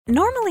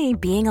Normally,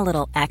 being a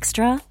little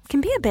extra can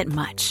be a bit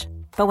much,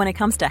 but when it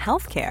comes to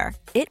healthcare,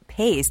 it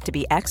pays to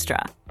be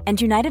extra. And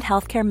United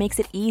Healthcare makes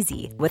it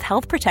easy with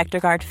Health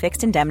Protector Guard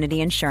fixed indemnity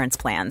insurance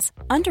plans.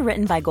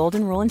 Underwritten by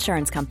Golden Rule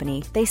Insurance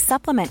Company, they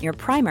supplement your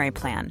primary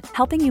plan,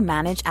 helping you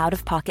manage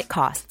out-of-pocket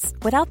costs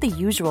without the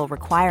usual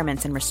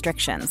requirements and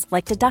restrictions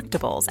like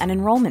deductibles and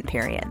enrollment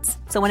periods.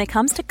 So when it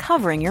comes to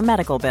covering your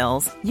medical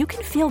bills, you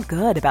can feel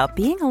good about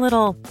being a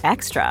little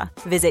extra.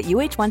 Visit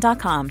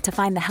uh1.com to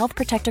find the Health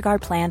Protector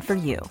Guard plan for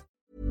you.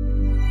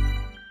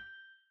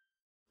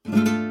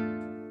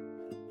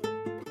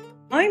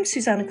 I'm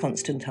Susanna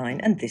Constantine,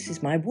 and this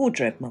is My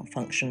Wardrobe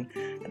Malfunction,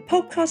 the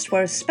podcast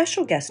where a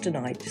special guest and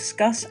I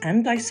discuss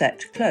and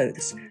dissect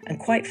clothes, and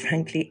quite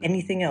frankly,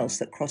 anything else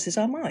that crosses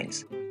our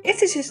minds. If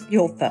this is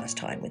your first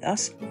time with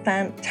us,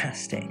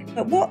 fantastic.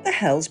 But what the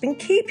hell's been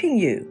keeping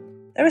you?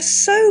 There are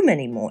so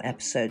many more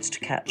episodes to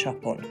catch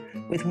up on,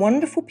 with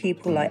wonderful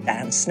people like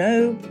Anne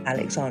Snow,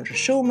 Alexandra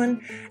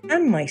Schulman,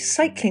 and my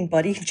cycling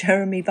buddy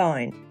Jeremy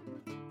Vine.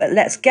 But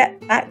let's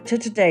get back to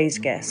today's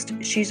guest.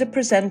 She's a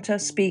presenter,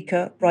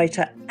 speaker,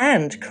 writer,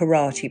 and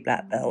karate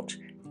black belt,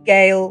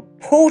 Gail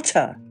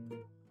Porter.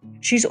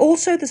 She's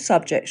also the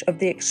subject of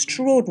the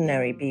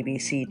extraordinary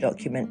BBC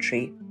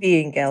documentary,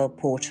 Being Gail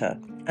Porter,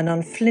 an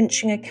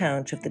unflinching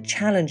account of the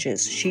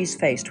challenges she's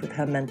faced with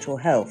her mental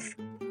health.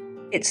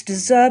 It's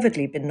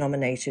deservedly been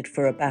nominated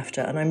for a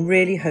BAFTA, and I'm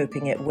really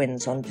hoping it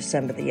wins on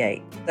December the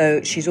 8th,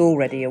 though she's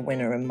already a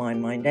winner in my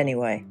mind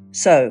anyway.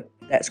 So,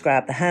 let's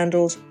grab the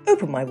handles,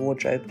 open my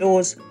wardrobe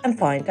doors, and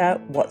find out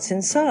what's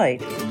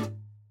inside.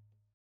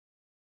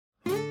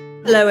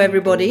 Hello,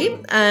 everybody.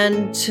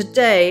 And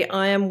today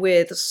I am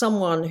with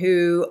someone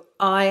who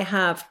I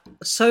have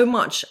so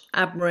much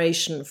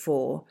admiration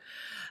for.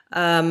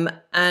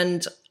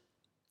 And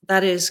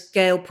that is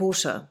Gail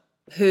Porter,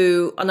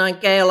 Gail,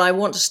 I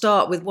want to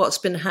start with what's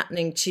been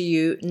happening to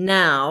you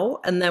now,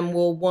 and then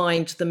we'll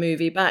wind the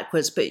movie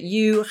backwards. But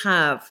you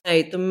have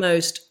made the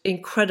most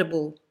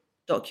incredible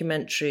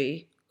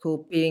documentary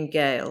called Being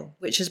Gail,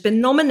 which has been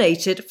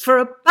nominated for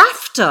a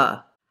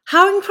BAFTA.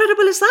 How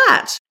incredible is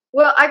that?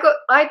 Well,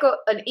 I got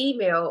an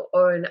email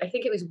on, I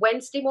think it was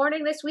Wednesday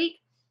morning this week,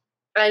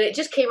 and it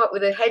just came up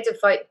with a head of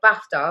fight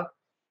BAFTA,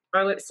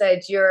 and it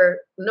said,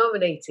 "You're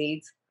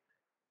nominated."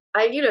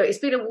 And, you know, it's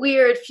been a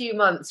weird few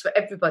months for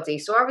everybody.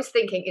 So I was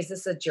thinking, is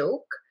this a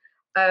joke?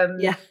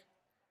 Yeah.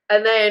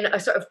 And then I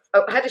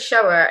had a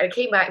shower and I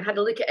came back and had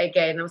a look at it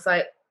again. And I was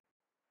like,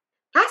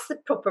 that's the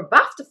proper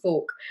BAFTA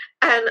folk.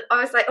 And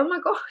I was like, oh my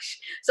gosh.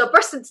 So I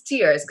burst into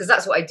tears because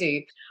that's what I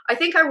do. I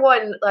think I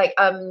won like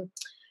a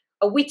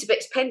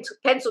Weetabix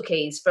pencil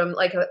case from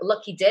like a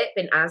Lucky Dip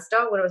in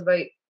Asda when I was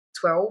about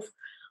 12.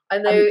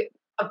 And now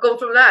I've gone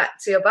from that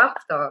to a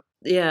BAFTA.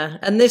 Yeah,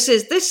 and this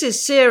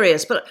is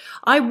serious. But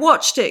I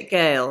watched it,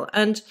 Gail,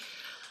 and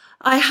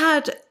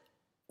there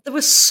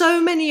were so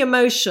many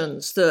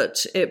emotions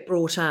that it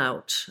brought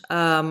out,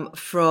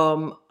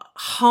 from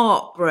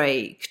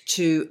heartbreak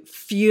to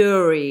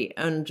fury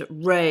and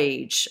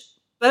rage,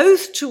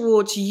 both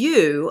towards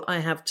you, I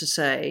have to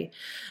say,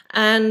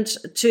 and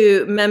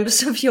to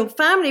members of your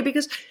family.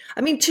 Because,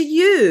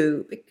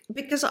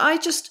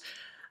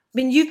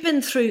 you've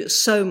been through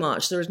so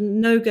much. There is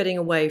no getting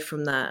away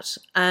from that.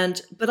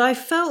 But I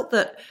felt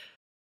that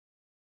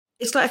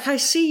it's like I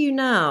see you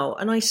now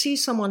and I see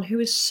someone who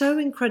is so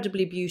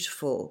incredibly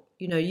beautiful.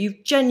 You know, you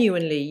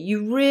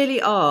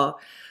really are.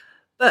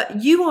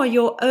 But you are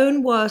your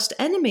own worst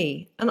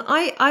enemy. And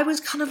I was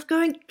kind of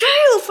going,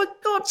 Gail, for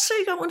God's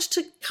sake, I wanted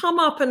to come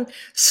up and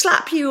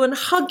slap you and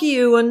hug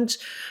you and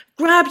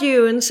grab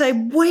you and say,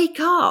 wake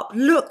up,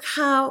 look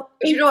how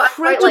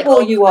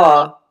incredible you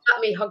are.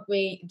 At me, hug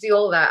me, do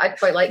all that. I'd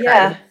quite like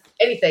that.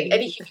 Anything,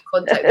 any human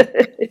contact.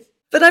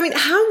 But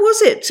how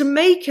was it to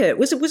make it?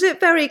 Was it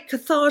very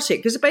cathartic?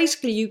 Because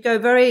basically you go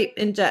very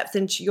in depth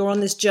into, you're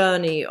on this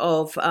journey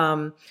of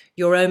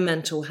your own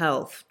mental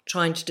health,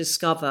 trying to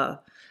discover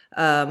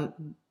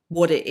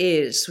what it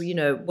is,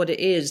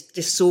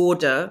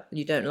 disorder.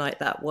 You don't like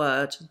that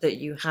word that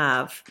you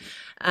have.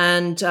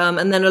 And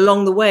then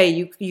along the way,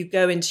 you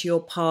go into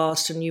your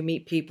past and you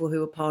meet people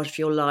who were part of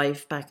your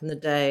life back in the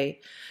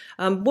day.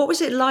 What was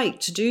it like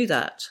to do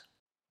that?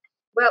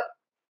 Well,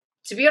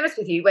 to be honest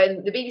with you,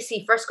 when the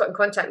BBC first got in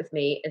contact with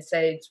me and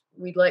said,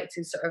 we'd like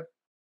to sort of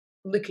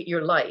look at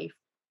your life,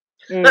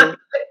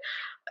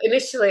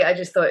 initially I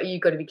just thought,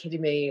 you've got to be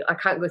kidding me. I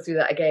can't go through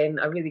that again.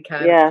 I really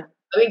can't. Yeah.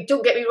 I mean,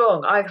 don't get me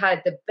wrong. I've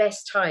had the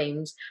best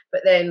times,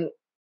 but then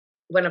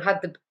when I've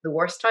had the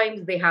worst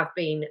times, they have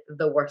been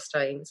the worst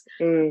times.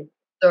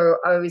 So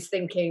I was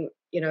thinking,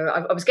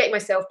 I was getting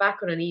myself back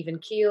on an even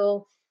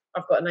keel.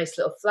 I've got a nice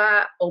little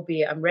flat,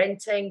 albeit I'm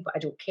renting, but I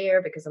don't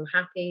care because I'm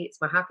happy. It's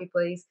my happy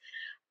place.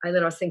 And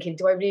then I was thinking,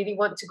 do I really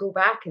want to go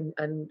back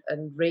and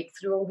rake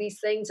through all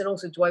these things? And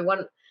also, do I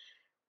want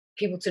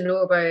people to know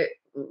about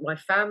my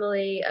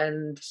family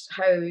and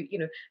how, we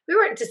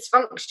weren't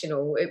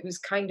dysfunctional. It was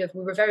kind of, they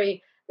were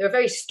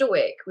very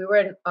stoic. We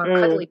weren't our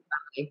cuddly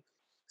family.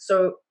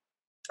 So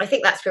I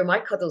think that's where my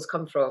cuddles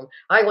come from.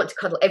 I want to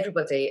cuddle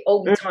everybody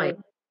all the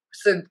time.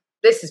 So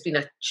this has been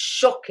a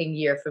shocking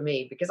year for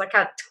me because I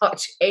can't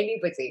touch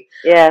anybody.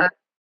 Yeah.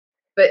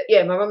 But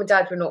yeah, my mum and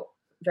dad were not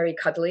very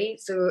cuddly,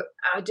 so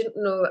I didn't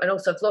know. And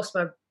also, I've lost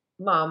my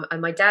mum,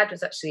 and my dad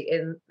was actually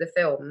in the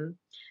film,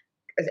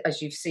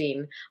 as you've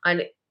seen.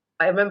 And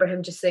I remember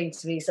him just saying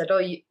to me, he said, "Oh,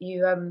 you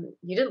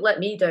didn't let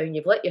me down.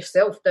 You've let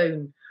yourself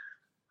down."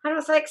 And I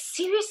was like,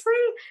 seriously?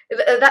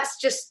 That's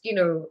just,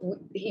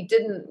 he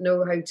didn't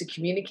know how to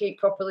communicate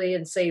properly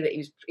and say that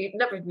he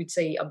never would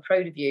say, "I'm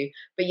proud of you,"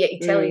 but yet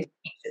he'd tell his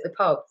mates at the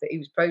pub that he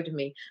was proud of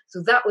me.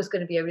 So that was going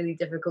to be a really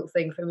difficult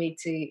thing for me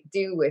to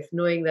deal with,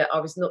 knowing that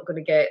I was not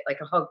going to get like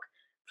a hug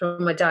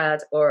from my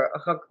dad, or a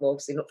hug, well,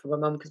 obviously not from my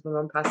mum because my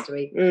mum passed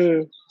away when I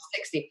was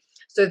 60.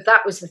 So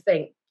that was the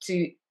thing,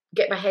 to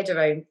get my head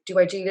around, do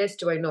I do this?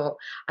 Do I not?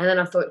 And then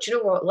I thought, do you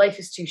know what? Life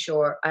is too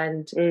short.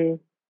 And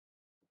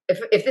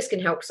if this can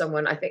help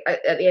someone, I think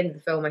at the end of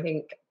the film, I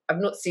think I've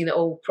not seen it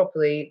all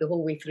properly the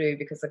whole way through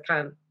because I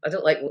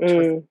don't like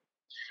watching,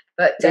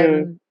 but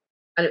and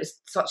it was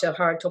such a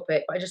hard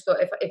topic. But I just thought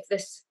if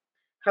this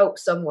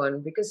helps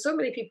someone, because so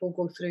many people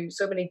go through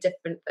so many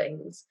different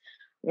things,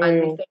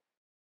 and they think,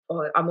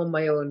 "Oh, I'm on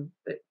my own."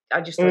 But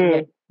I just thought,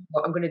 yeah,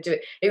 I'm going to do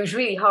it. It was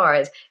really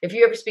hard. If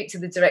you ever speak to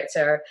the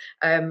director,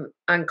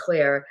 Anne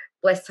Claire,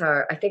 bless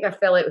her, I think I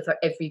fell out with her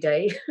every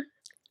day.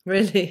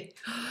 Really,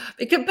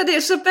 but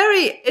it's a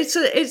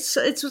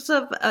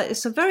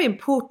very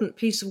important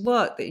piece of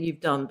work that you've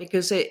done,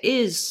 because it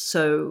is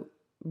so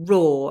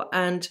raw.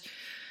 And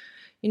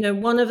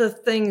one of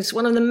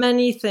the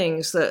many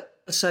things that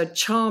are so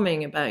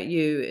charming about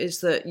you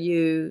is that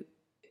you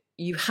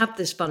have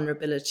this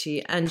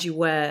vulnerability and you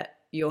wear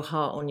your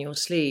heart on your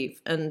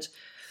sleeve. And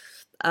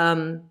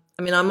I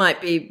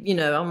might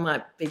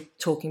be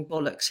talking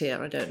bollocks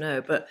here, I don't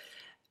know, but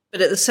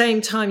at the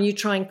same time, you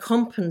try and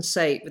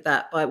compensate with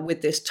that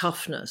with this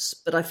toughness.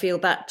 But I feel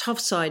that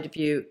tough side of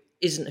you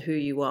isn't who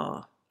you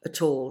are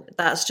at all.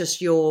 That's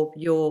just your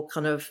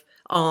kind of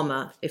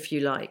armor, if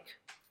you like.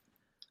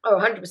 Oh,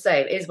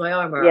 100%. It is my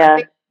armor. Yeah. I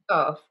pick it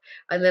off,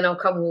 and then I'll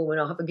come home and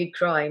I'll have a good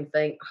cry and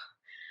think,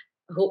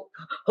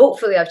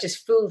 hopefully I've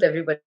just fooled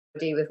everybody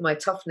with my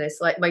toughness,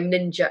 like my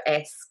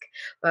ninja-esque.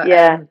 But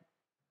yeah,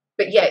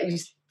 it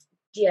was.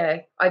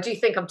 Yeah, I do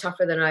think I'm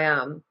tougher than I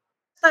am.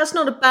 That's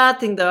not a bad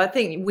thing, though. I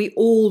think we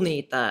all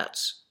need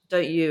that,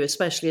 don't you?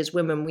 Especially as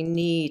women, we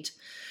need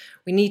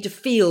to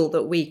feel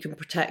that we can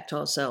protect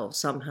ourselves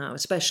somehow,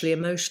 especially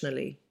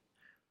emotionally.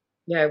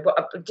 Yeah,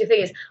 but the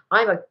thing is,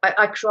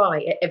 I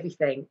cry at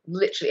everything,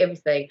 literally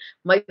everything.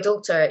 My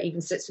daughter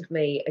even sits with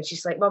me and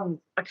she's like, "Mum,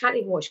 I can't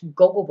even watch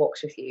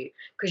Gogglebox with you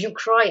because you'll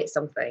cry at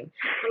something."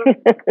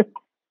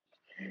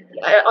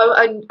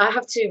 I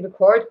have to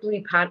record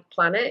Blue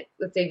Planet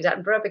with David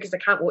Attenborough because I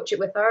can't watch it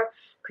with her.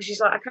 Because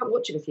she's like, "I can't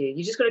watch it with you.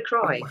 You're just going to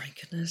cry." Oh my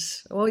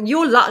goodness! Well,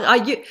 you're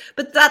lucky.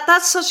 But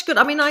that's such good.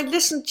 I mean, I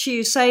listen to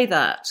you say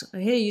that. I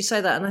hear you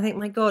say that, and I think,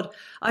 my God,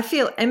 I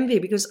feel envy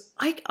because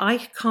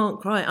I can't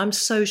cry. I'm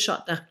so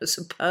shut down as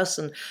a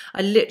person.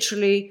 I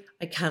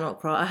cannot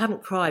cry. I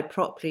haven't cried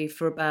properly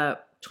for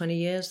about 20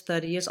 years,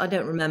 30 years. I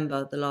don't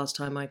remember the last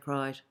time I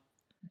cried.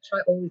 I cry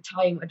all the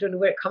time. I don't know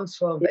where it comes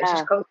from, but it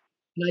just comes.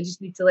 And I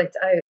just need to let it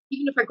out.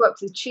 Even if I go up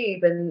to the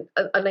tube and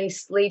a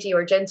nice lady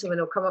or gentleman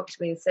will come up to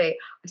me and say,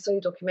 "I saw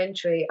your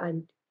documentary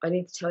and I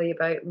need to tell you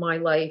about my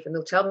life," and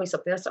they'll tell me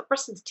something, I start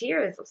bursting into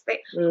tears. I'll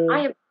say,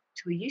 "I am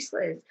totally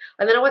useless."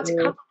 And then I want to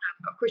cuddle them,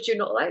 but of course you're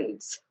not allowed.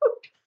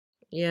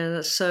 Yeah,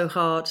 that's so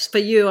hard. For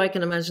you, I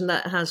can imagine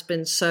that has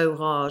been so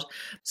hard.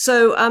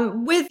 So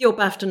with your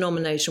BAFTA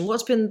nomination,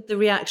 what's been the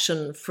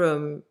reaction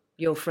from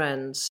your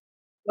friends?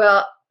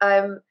 Well,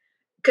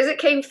 because it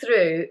came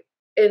through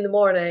in the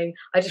morning,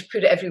 I just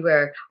put it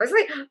everywhere. I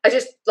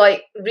just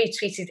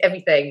retweeted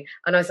everything,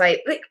 and I was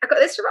like, "Look, I got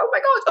this from, oh my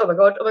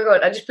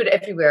god!" I just put it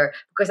everywhere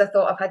because I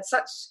thought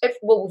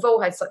we've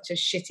all had such a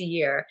shitty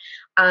year,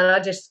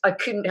 and I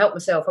couldn't help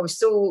myself. I was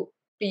so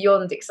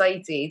beyond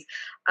excited,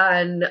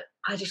 and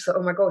I just thought,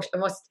 oh my gosh, I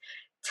must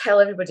tell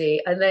everybody.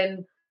 And then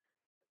it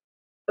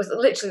was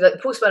literally like the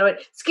postman went,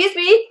 "Excuse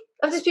me,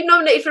 I've just been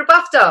nominated for a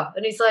BAFTA,"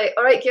 and he's like,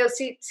 "All right, Gail,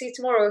 see you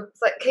tomorrow."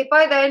 It's like, "Okay,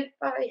 bye then,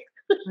 bye."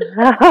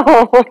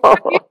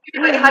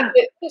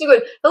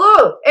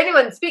 "Hello,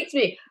 anyone, speak to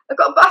me. I've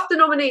got a BAFTA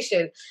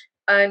nomination."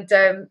 And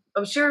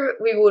I'm sure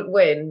we won't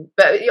win,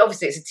 but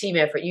obviously it's a team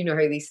effort. You know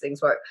how these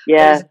things work.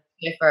 Yeah. It's a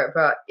team effort,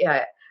 but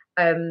yeah.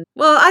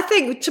 Well, I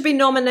think to be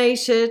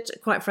nominated,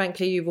 quite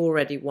frankly, you've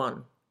already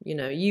won.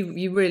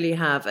 You really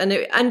have,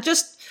 and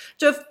just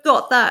to have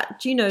got that,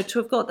 to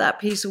have got that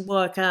piece of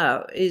work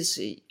out is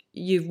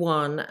you've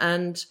won,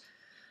 and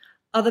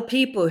other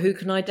people who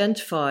can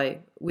identify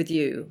with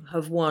you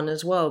have won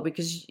as well,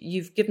 because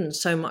you've given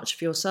so much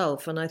of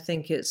yourself. And I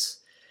think it's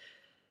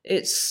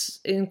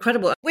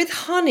incredible. With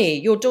Honey,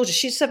 your daughter,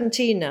 she's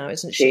 17 now,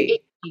 isn't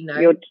she? 18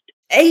 now.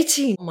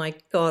 18. Oh my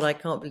God, I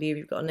can't believe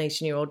you've got an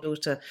 18-year-old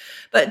daughter.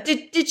 But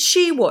did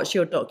she watch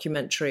your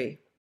documentary?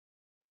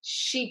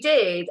 She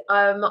did.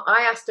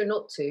 I asked her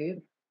not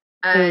to.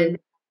 And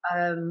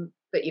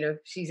but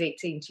she's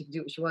 18, she can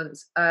do what she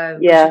wants.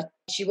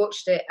 She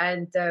watched it,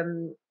 and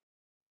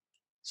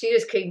she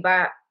just came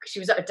back. She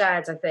was at her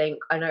dad's, I think,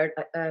 and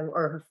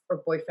or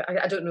her boyfriend.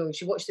 I don't know.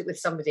 She watched it with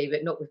somebody,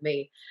 but not with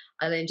me.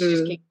 And then she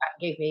just came back,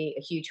 and gave me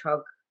a huge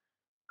hug,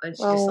 and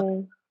she just loved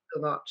me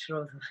so much. And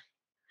I was like,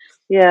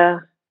 yeah,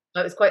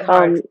 it was quite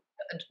hard.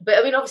 But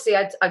I mean, obviously,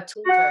 I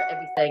told her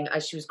everything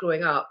as she was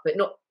growing up, but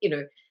not,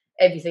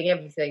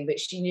 everything. But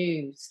she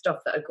knew stuff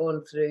that I'd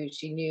gone through.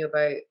 She knew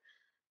about,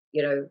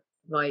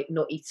 my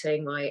not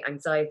eating, my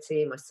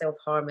anxiety, my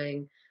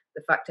self-harming,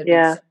 the fact I'd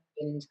been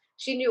second.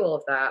 She knew all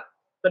of that.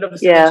 But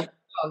obviously, when she was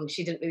young,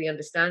 she didn't really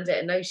understand it.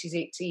 And now she's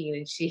 18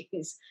 and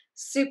she's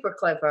super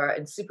clever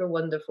and super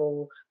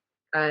wonderful.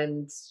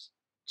 And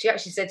she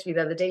actually said to me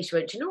the other day, she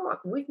went, "You know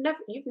what?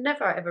 You've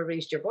never ever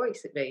raised your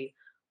voice at me."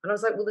 And I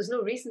was like, "Well, there's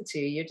no reason to.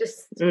 You're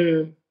just,"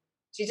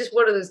 she's just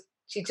one of those,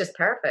 she's just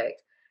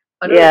perfect.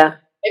 I know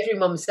every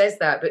mum says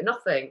that, but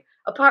nothing.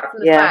 Apart from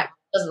the fact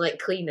she doesn't like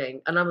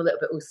cleaning, and I'm a little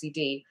bit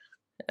OCD.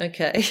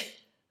 Okay.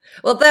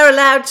 Well, they're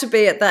allowed to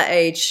be at that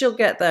age. She'll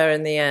get there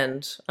in the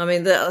end. I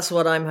mean, that's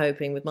what I'm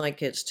hoping with my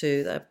kids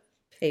too. They're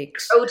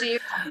pigs. Oh, do you?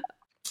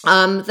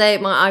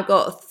 I've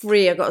got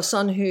 3. I've got a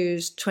son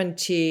who's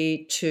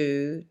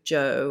 22,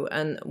 Joe,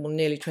 and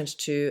nearly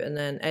 22, and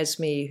then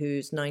Esme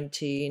who's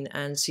 19,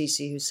 and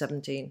Cece who's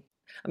 17.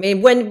 I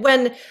mean,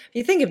 when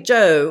you think of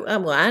Joe,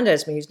 and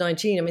Esme who's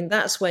 19, I mean,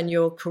 that's when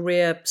your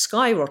career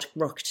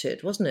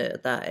skyrocketed, wasn't it,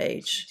 at that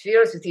age? To be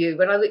honest with you,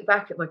 when I look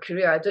back at my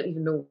career, I don't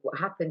even know what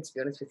happened, to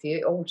be honest with you.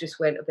 It all just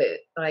went a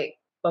bit like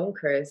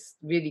bonkers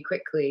really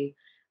quickly.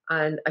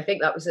 And I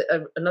think that was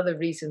another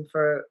reason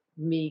for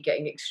me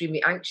getting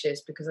extremely anxious,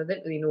 because I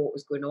didn't really know what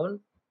was going on.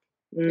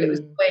 It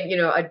was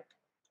when,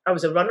 I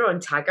was a runner on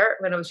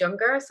Taggart when I was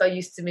younger. So I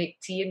used to make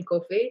tea and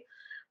coffee,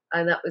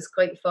 and that was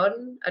quite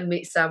fun, and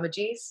make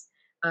sandwiches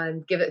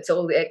and give it to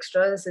all the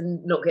extras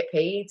and not get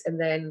paid.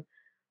 And then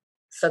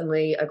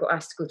suddenly I got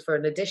asked to go for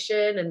an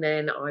audition, and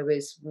then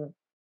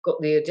got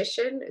the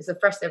audition. It's the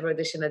first ever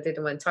audition I did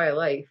in my entire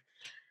life.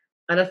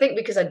 And I think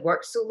because I'd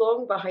worked so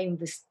long behind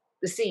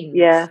the scenes,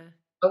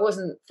 I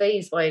wasn't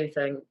fazed by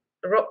anything.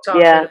 I rocked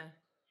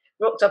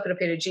up in a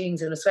pair of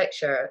jeans and a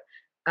sweatshirt,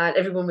 and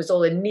everyone was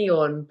all in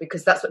neon,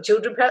 because that's what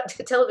children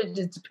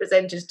television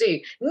presenters do.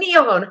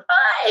 Neon,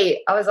 hi!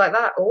 I was like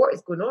that. Oh, what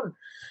is going on?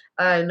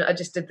 And I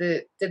just did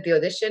the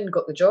audition,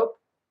 got the job,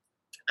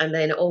 and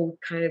then it all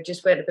kind of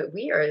just went a bit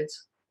weird.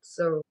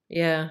 So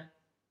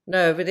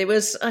no, but it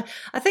was.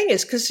 I think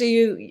it's because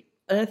you.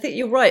 And I think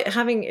you're right.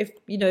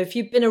 If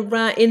you've been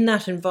around in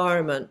that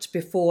environment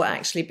before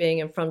actually being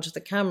in front of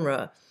the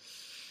camera,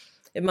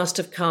 it must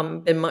have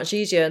been much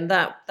easier. And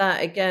that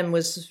again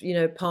was,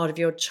 part of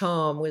your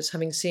charm, was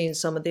having seen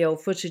some of the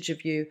old footage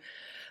of you,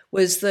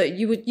 was that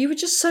you were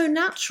just so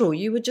natural.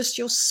 You were just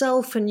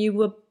yourself, and you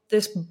were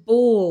this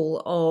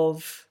ball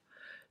of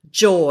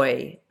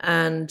joy.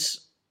 And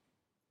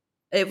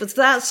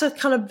that's a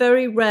kind of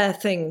very rare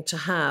thing to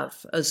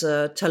have as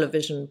a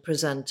television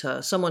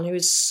presenter, someone who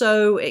is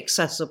so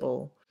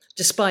accessible,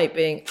 despite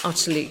being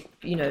utterly,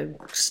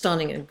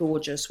 stunning and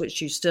gorgeous,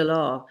 which you still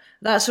are.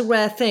 That's a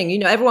rare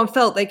thing. Everyone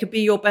felt they could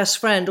be your best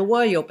friend or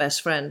were your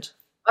best friend.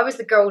 I was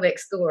the girl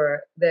next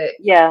door that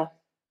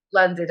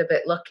landed a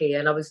bit lucky,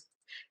 and I was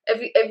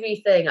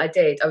everything I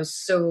did, I was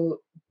so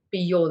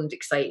beyond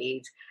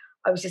excited.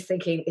 I was just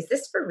thinking, is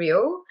this for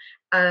real?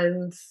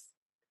 And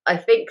I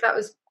think that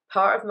was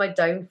part of my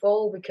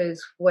downfall,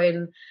 because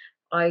when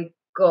I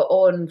got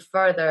on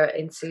further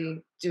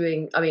into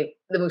doing, the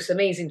most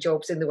amazing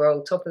jobs in the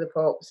world, Top of the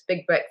Pops,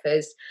 Big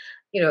Breakfast,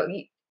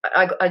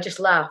 I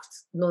just laughed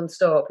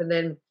nonstop, and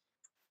then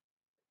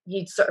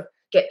you'd sort of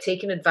get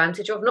taken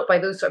advantage of, not by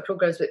those sort of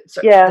programs, but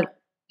sort of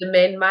the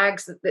men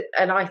mags,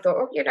 and I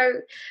thought,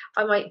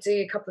 I might do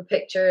a couple of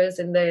pictures,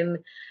 and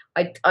then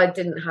I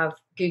didn't have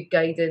good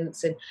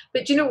guidance.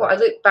 But you know what? I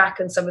look back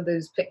on some of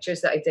those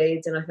pictures that I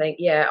did, and I think,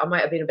 I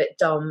might have been a bit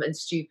dumb and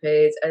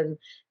stupid and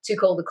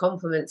took all the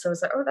compliments. I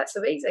was like, oh, that's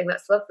amazing,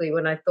 that's lovely,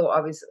 when I thought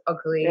I was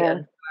ugly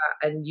and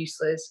fat and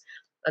useless.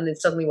 And then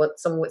suddenly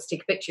someone wants to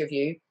take a picture of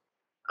you,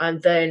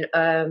 and then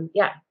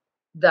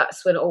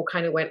that's when it all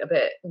kind of went a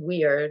bit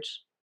weird.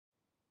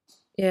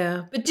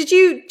 Yeah, but did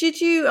you?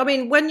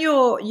 When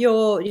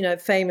you're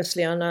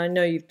famously, and I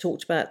know you've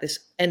talked about this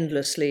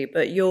endlessly,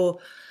 but your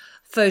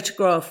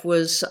photograph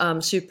was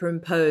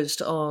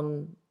superimposed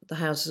on the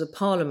Houses of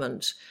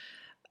Parliament.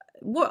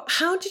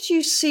 How did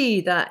you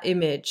see that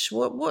image?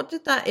 What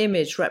did that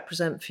image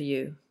represent for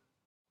you?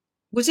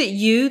 Was it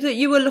you that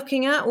you were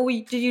looking at, or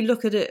did you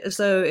look at it as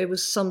though it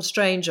was some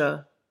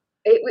stranger?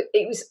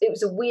 It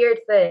was a weird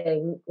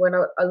thing when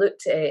I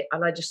looked at it,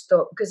 and I just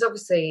thought, because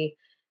obviously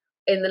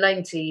in the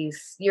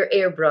 90s, you're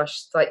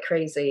airbrushed like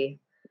crazy.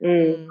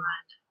 I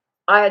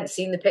hadn't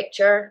seen the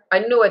picture. I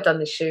know I'd done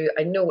the shoot.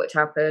 I know what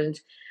happened.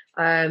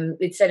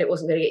 They'd said it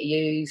wasn't going to get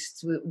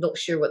used. We're not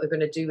sure what they're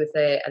going to do with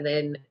it. And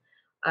then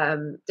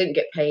didn't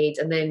get paid.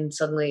 And then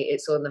suddenly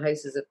it's on the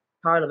Houses of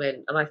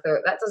Parliament. And I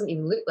thought, that doesn't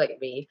even look like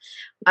me.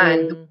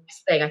 And the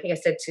thing, I think I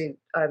said to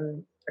a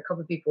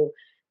couple of people,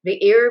 they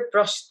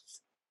airbrushed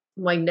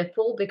my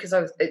nipple because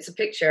it's a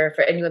picture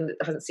for anyone that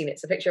hasn't seen it.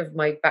 It's a picture of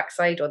my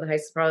backside on the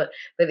House of Parliament,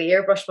 but they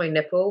airbrushed my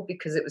nipple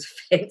because it was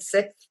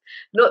offensive.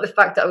 Not the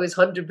fact that I was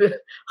 100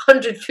 foot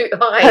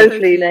high.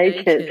 Totally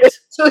naked.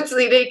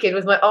 Totally naked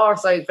with my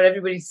arse out for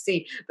everybody to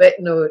see. But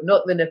no,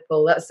 not the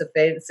nipple. That's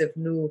offensive.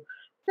 No.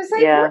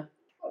 Yeah.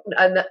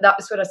 And that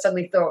was when I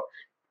suddenly thought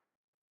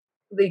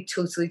they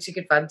totally took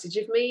advantage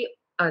of me,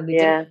 and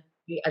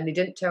they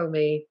didn't tell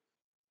me,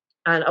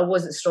 and I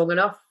wasn't strong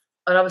enough,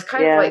 and I was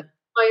kind of like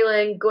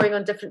smiling, going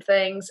on different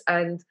things,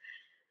 and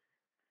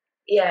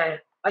I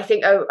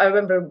think I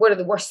remember one of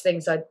the worst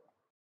things I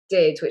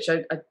did, which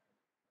I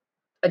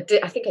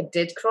did. I think I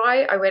did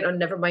cry. I went on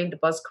Nevermind the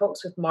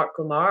Buzzcocks with Mark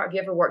Lamar. Have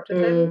you ever worked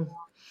with him?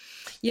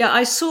 Yeah,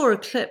 I saw a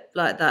clip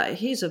like that.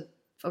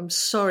 I'm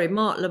sorry,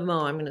 Mark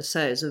Lamar, I'm going to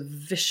say, is a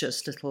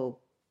vicious little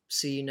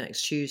see you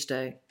next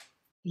Tuesday.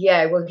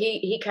 Yeah, well,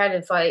 he kind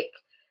of like,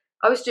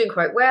 I was doing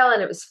quite well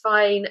and it was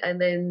fine. And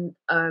then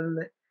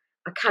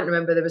I can't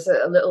remember, there was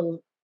a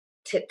little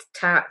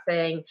tit-tat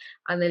thing.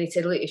 And then he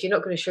said, look, if you're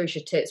not going to show us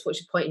your tits, what's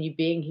the point in you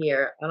being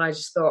here? And I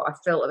just thought, I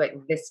felt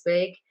about this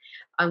big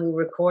and we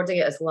were recording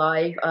it as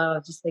live.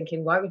 Just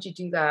thinking, why would you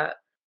do that?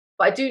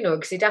 But I do know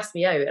because he'd asked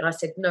me out and I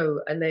said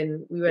no. And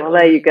then we went, well,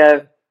 there you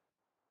go.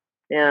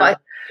 Yeah. But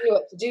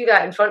to do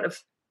that in front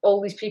of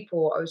all these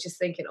people, I was just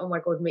thinking, oh my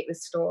God, make it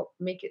stop.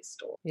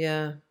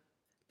 Yeah.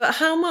 But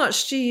how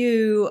much do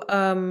you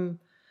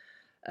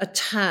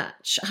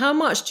attach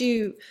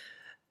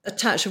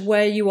of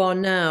where you are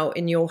now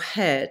in your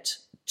head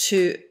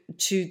to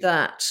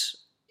that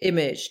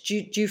image?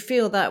 Do you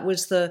feel that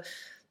was the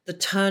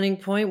turning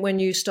point when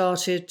you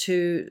started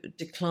to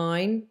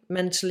decline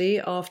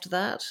mentally after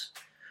that?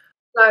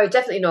 No,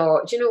 definitely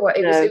not. Do you know what?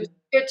 It was a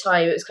good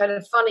time. It was kind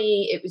of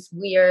funny. It was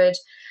weird.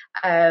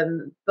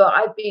 But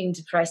I've been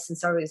depressed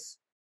since I was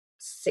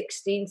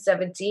 16,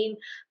 17.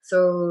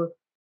 So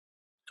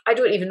I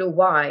don't even know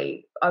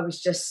why. I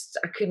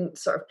couldn't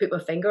sort of put my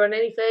finger on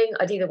anything.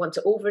 I'd either want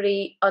to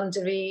overeat,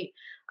 undereat.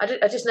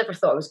 I just never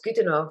thought I was good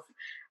enough.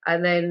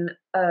 And then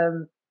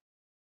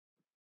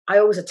I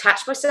always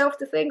attached myself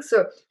to things.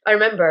 So I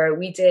remember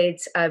we did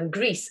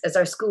Grease as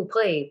our school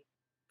play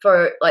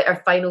for like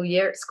our final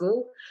year at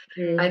school.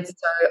 And so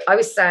I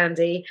was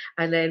Sandy,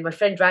 and then my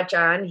friend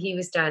Rajan, he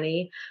was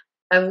Danny,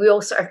 and we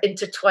all sort of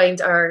intertwined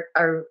our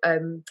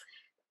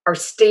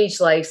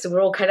stage life. So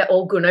we're all kind of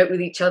all going out with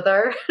each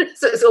other.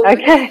 So it's all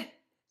okay.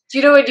 Do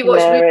you know when you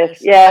watch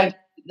movies? Yeah.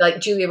 Like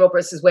Julia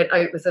Roberts has went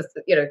out with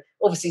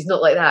obviously it's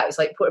not like that. It's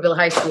like Porterville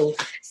High School.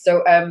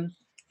 So but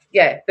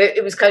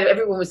it was kind of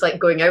everyone was like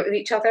going out with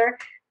each other,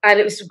 and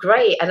it was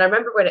great. And I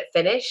remember when it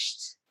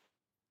finished,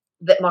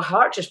 that my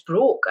heart just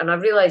broke, and I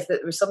realized that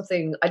there was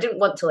something I didn't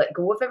want to let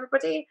go of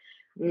everybody,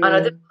 and I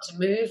didn't want to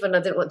move, and I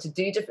didn't want to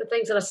do different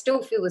things, and I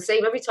still feel the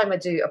same every time I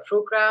do a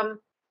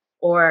program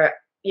or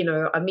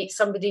I meet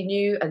somebody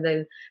new and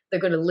then they're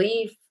going to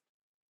leave.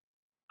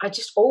 I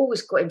just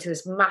always got into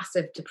this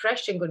massive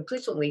depression, going,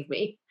 please don't leave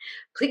me,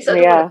 please.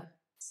 I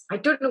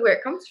don't know where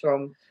it comes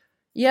from.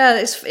 Yeah,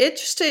 it's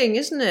interesting,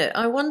 isn't it?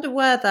 I wonder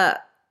where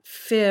that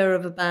fear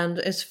of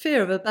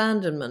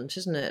abandonment,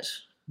 isn't it?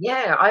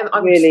 Yeah,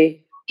 I'm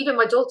really. Even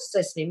my daughter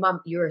says to me, Mum,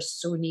 you're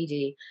so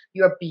needy.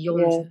 You're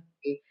beyond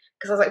me.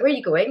 Because I was like, where are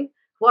you going?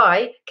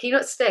 Why? Can you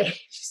not stay?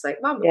 She's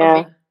like, Mum,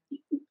 I'm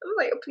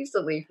like, oh, please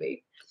don't leave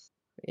me.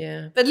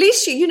 Yeah, but at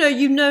least you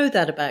know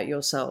that about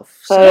yourself.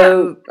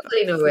 So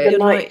you know it.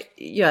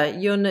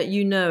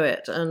 You know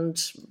it,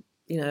 and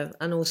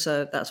and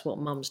also that's what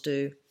mums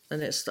do,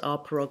 and it's our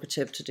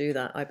prerogative to do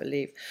that, I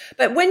believe.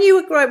 But when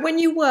you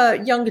were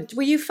younger,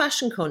 were you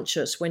fashion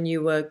conscious when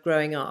you were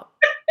growing up?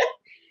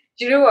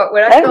 Do you know what?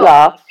 When I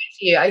thought,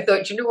 you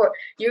know what,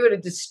 you're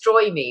going to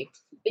destroy me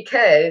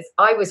because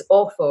I was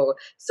awful.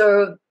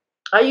 So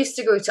I used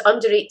to go to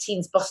under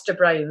 18s Buster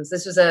Brown's.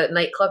 This was a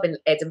nightclub in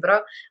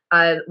Edinburgh,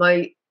 and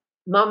my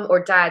mum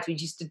or dad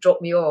would used to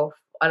drop me off,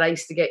 and I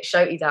used to get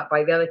shouted at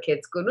by the other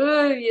kids, going,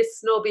 "Oh, you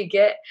snobby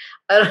git,"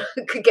 and I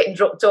could get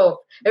dropped off.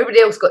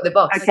 Everybody else got the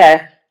bus.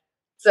 Okay.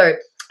 So,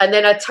 and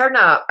then I turn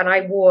up, and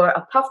I wore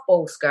a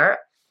puffball skirt,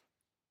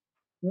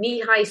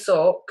 knee-high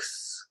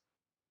socks.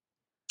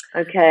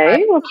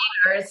 Okay.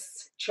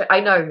 I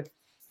know.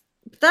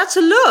 That's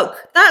a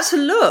look.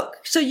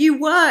 So you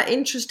were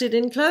interested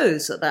in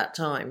clothes at that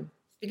time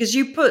because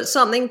you put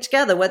something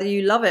together, whether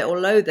you love it or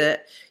loathe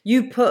it,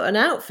 you put an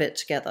outfit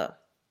together.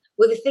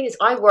 Well, the thing is,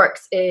 I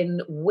worked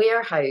in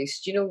Warehouse.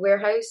 Do you know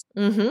Warehouse?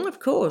 Mm-hmm, of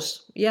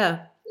course.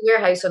 Yeah.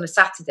 Warehouse on a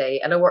Saturday,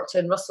 and I worked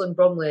in Russell and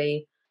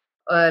Bromley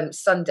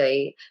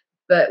Sunday.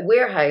 But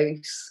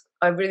Warehouse,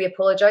 I really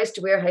apologise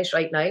to Warehouse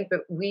right now,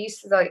 but we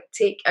used to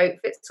take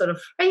outfits on a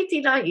Friday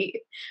night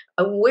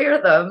and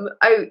wear them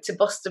out to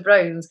Buster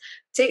Brown's,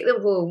 take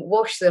them home,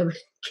 wash them,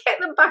 get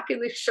them back in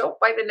the shop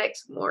by the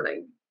next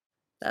morning.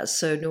 That's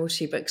so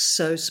naughty, but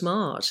so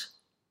smart.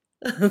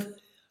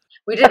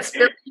 We didn't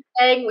spill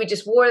anything. We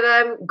just wore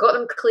them, got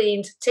them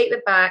cleaned, take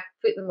them back,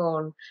 put them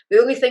on. The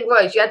only thing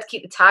was you had to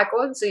keep the tag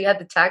on, so you had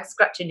the tag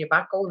scratching your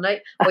back all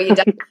night while you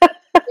did.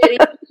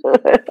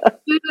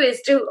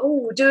 is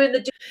doing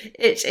the.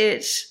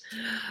 It's.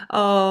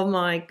 Oh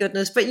my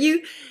goodness! But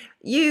you.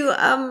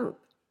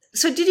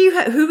 So did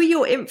you? Who were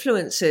your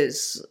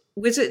influences?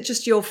 Was it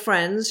just your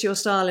friends, your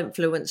style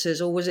influences,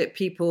 or was it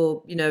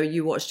people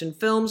you watched in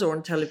films or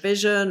on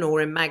television or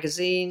in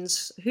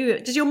magazines? Who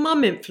did your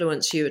mum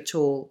influence you at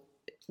all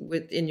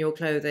in your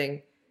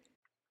clothing?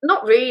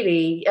 Not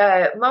really.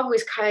 Mum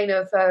was kind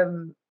of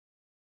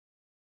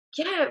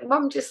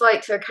Mum just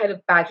liked her kind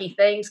of baggy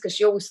things because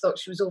she always thought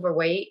she was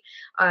overweight,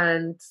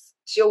 and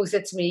she always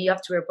said to me, "You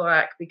have to wear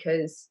black,"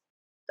 because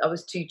I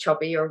was too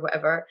chubby or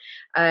whatever.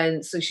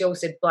 And so she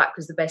always said black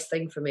was the best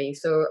thing for me.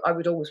 So I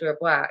would always wear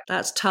black.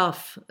 That's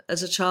tough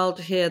as a child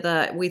to hear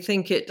that. We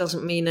think it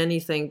doesn't mean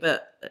anything,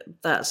 but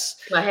that's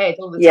in my head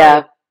all the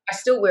time. I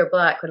still wear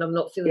black when I'm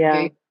not feeling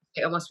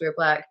good. I must wear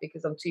black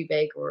because I'm too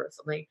big or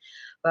something.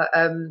 But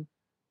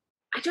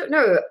I don't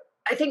know.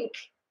 I think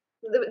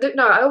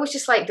I always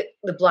just liked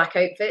the black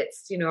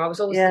outfits. I was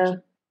always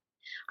thinking,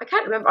 I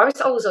can't remember. I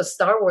was always a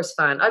Star Wars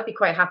fan. I'd be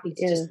quite happy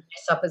to just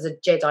dress up as a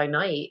Jedi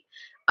Knight.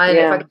 And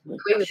if I could get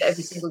away with it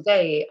every single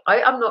day,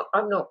 I'm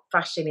not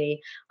fashiony.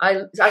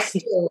 I'm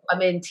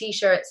in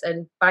t-shirts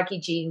and baggy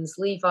jeans,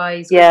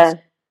 Levi's,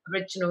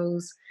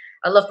 originals.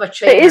 I love my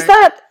trainers.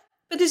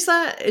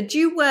 Do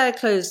you wear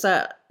clothes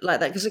like that?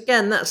 Because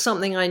again, that's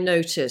something I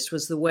noticed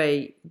was the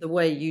way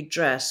you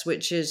dress,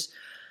 which is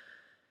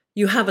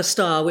you have a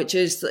style, which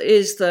is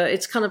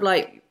it's kind of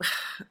like,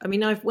 I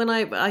mean, when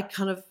I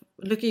kind of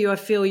look at you, I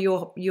feel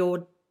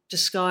you're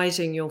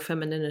disguising your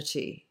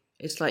femininity.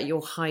 It's like you're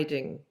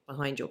hiding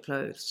behind your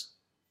clothes.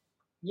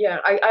 Yeah,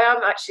 I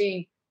am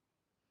actually.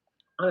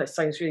 I know it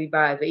sounds really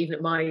bad, but even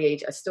at my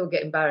age, I still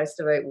get embarrassed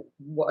about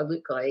what I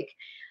look like.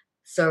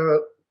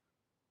 So.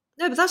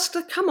 No,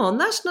 but come on,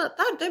 that's not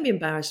that. Don't be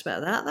embarrassed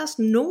about that. That's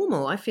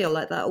normal. I feel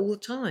like that all the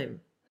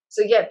time.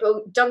 So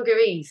but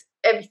dungarees,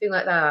 everything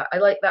like that. I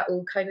like that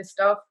all kind of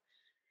stuff.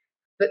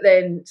 But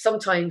then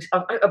sometimes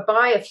I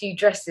buy a few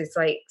dresses,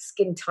 like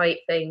skin tight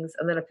things,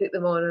 and then I put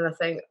them on, and I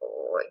think,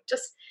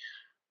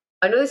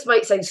 I know this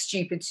might sound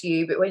stupid to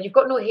you, but when you've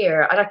got no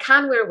hair, and I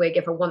can wear a wig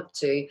if I want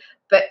to,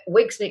 but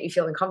wigs make me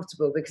feel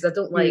uncomfortable because I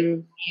don't like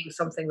being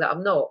something that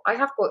I'm not. I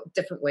have got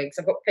different wigs.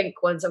 I've got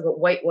pink ones, I've got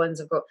white ones,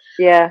 I've got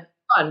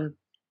fun.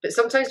 But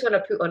sometimes when I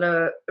put on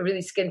a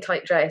really skin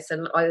tight dress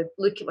and I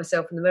look at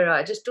myself in the mirror,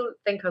 I just don't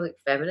think I look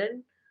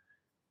feminine.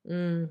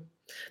 But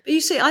you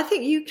see, I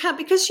think you can,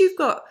 because you've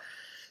got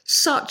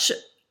such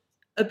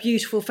a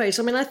beautiful face.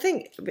 I mean, I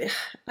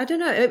don't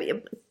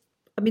know.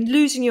 I mean,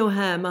 losing your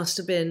hair must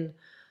have been.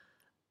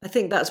 I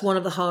think that's one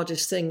of the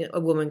hardest things a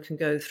woman can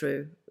go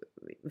through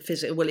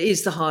physically. Well, it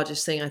is the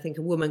hardest thing I think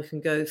a woman can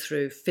go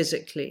through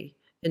physically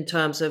in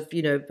terms of,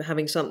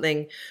 having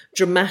something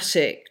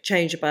dramatic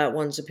change about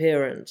one's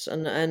appearance.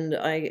 And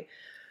I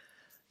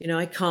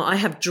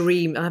have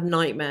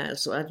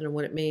nightmares. I don't know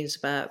what it means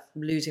about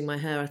losing my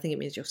hair. I think it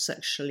means you're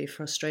sexually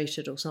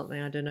frustrated or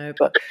something. I don't know.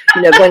 But,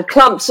 when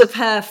clumps of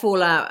hair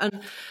fall out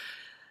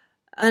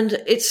and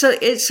it's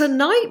a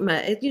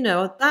nightmare,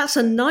 that's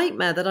a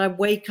nightmare that I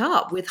wake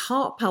up with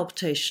heart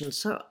palpitations.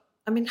 So,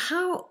 I mean,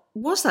 how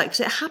was that?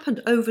 Because it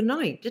happened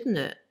overnight, didn't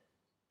it?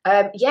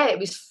 It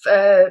was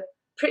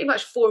pretty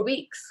much 4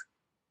 weeks.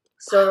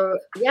 So,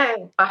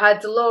 I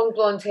had the long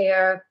blonde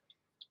hair,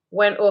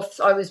 went off.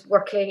 I was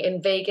working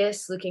in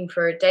Vegas looking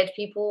for dead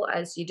people,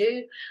 as you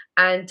do.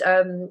 And,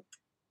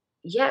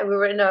 we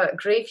were in a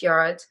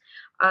graveyard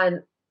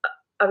and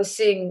I was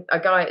seeing a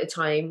guy at the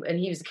time and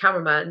he was a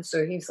cameraman.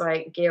 So he was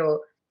like,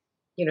 Gail,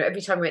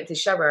 every time I went to the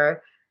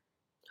shower,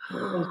 he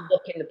was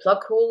blocking the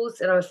plug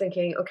holes. And I was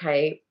thinking,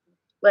 okay,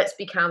 let's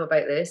be calm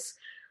about this.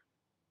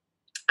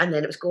 And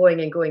then it was going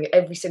and going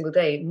every single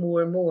day,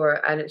 more and more.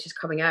 And it was just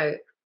coming out.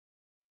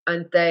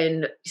 And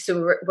then,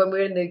 so when we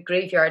were in the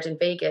graveyard in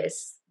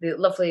Vegas, the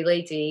lovely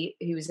lady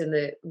who was in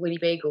the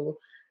Winnebago,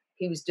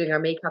 who was doing our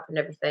makeup and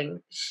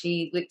everything,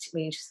 she looked at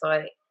me and she's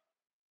like,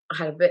 I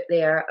had a bit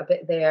there.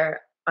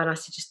 And I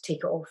said, just take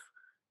it off,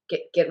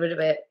 get rid of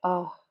it.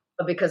 Oh,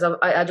 because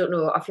I don't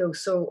know, I feel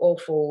so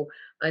awful.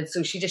 And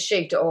so she just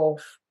shaved it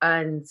off,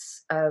 and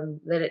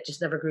then it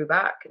just never grew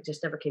back. It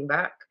just never came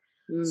back.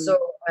 So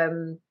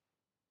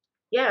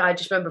I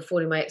just remember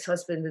phoning my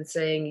ex-husband and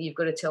saying, "You've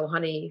got to tell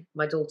Honey,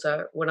 my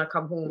daughter, when I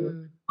come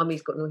home,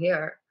 Mummy's got no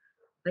hair."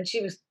 And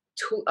she was.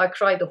 I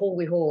cried the whole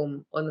way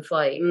home on the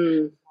flight,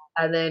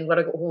 and then when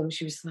I got home,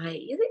 she was like,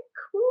 "You look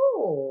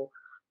cool."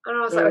 And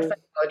I was like, "Oh, thank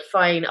God,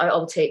 fine,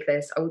 I'll take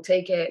this. I will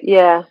take it.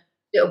 Yeah,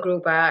 it'll grow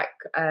back."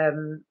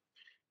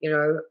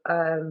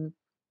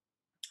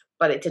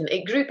 But it didn't.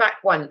 It grew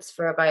back once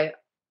for about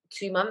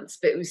 2 months,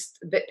 but it was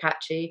a bit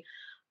patchy.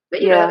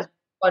 But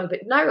fun.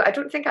 But now I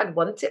don't think I'd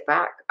want it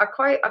back. I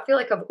feel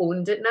like I've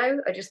owned it now.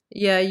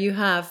 You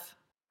have.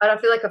 And I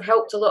feel like I've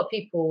helped a lot of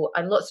people,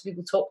 and lots of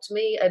people talk to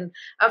me. And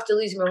after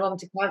losing my mum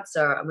to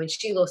cancer, and when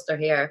she lost her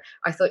hair,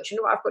 I thought, you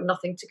know what, I've got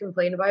nothing to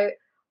complain about.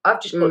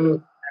 I've just got no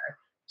hair.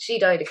 She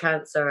died of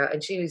cancer,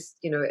 and she was,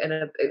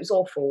 it was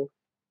awful.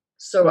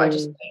 So I'm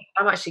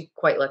actually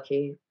quite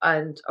lucky,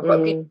 and I've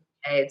got a beautiful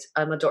head,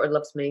 and my daughter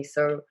loves me.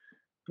 So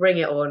bring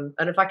it on.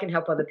 And if I can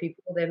help other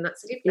people, then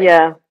that's a good thing.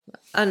 Yeah.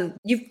 And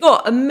you've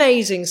got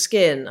amazing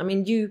skin. I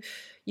mean,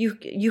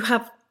 you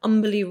have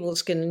unbelievable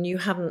skin and you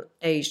haven't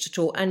aged at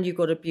all, and you've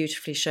got a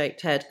beautifully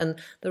shaped head. And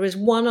there is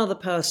one other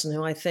person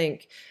who I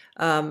think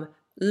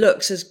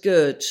looks as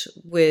good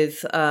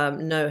with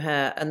no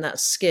hair, and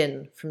that's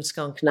Skin from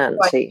Skunk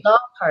Nancy. I love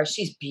her.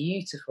 She's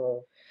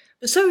beautiful.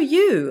 But so are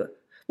you.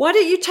 Why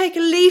don't you take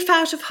a leaf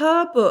out of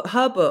her book?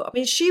 I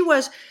mean, she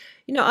was,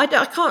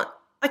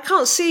 I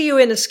can't see you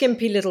in a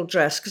skimpy little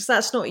dress because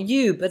that's not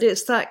you, but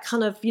it's that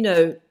kind of,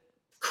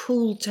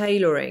 cool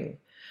tailoring.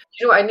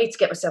 You know what? I need to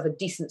get myself a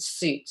decent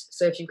suit.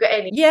 So if you've got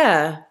any...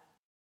 Yeah.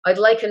 I'd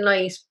like a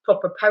nice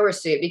proper power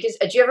suit because...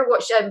 Do you ever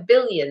watch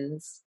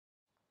Billions?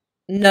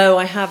 No,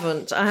 I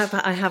haven't.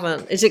 I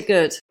haven't. Is it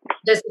good?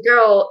 There's a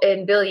girl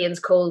in Billions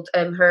called...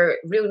 her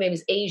real name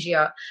is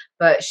Asia,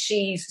 but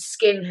she's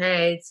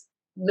skinhead,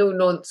 no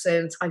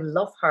nonsense. I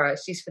love her.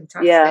 She's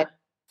fantastic. Yeah.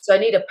 So I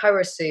need a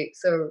power suit.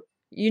 So...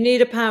 You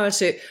need a power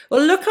suit.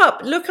 Well, look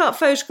up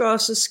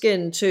photographs of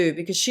Skin too,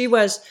 because she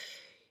was...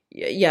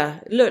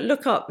 Yeah,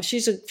 look up.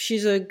 She's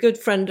a good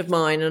friend of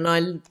mine, and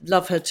I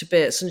love her to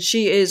bits. And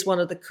she is one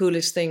of the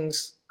coolest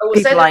things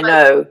people I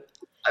know.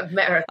 I've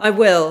met her. I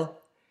will,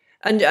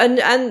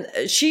 and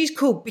she's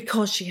cool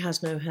because she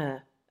has no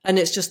hair, and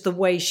it's just the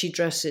way she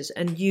dresses.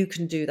 And you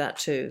can do that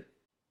too.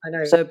 I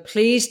know. So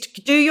please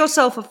do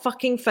yourself a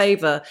fucking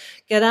favor.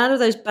 Get out of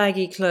those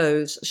baggy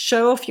clothes.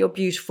 Show off your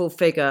beautiful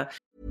figure.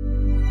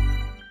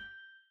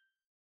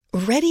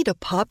 Ready to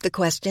pop the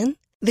question?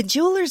 The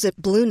jewelers at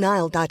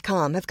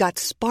BlueNile.com have got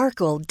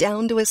sparkle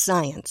down to a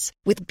science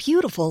with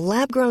beautiful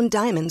lab-grown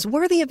diamonds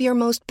worthy of your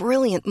most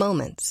brilliant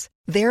moments.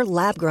 Their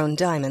lab-grown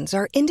diamonds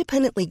are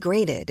independently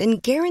graded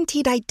and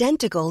guaranteed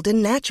identical to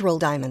natural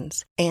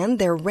diamonds, and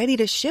they're ready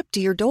to ship to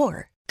your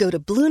door. Go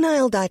to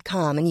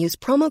BlueNile.com and use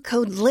promo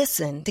code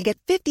LISTEN to get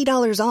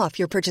 $50 off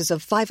your purchase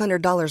of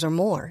 $500 or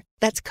more.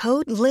 That's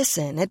code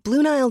LISTEN at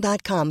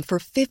BlueNile.com for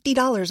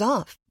 $50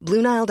 off.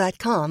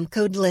 BlueNile.com,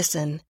 code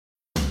LISTEN.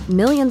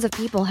 Millions of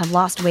people have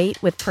lost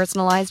weight with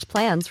personalized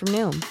plans from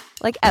Noom.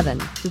 Like Evan,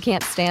 who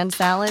can't stand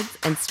salads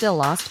and still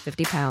lost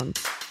 50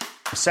 pounds.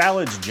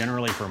 Salads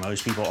generally for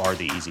most people are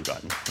the easy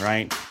button,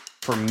 right?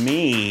 For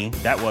me,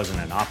 that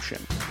wasn't an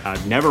option.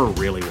 I never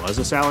really was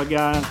a salad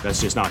guy. That's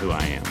just not who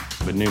I am.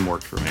 But Noom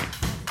worked for me.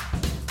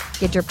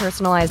 Get your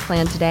personalized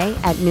plan today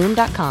at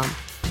Noom.com.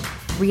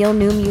 Real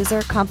Noom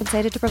user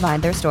compensated to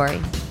provide their story.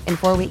 In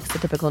 4 weeks, the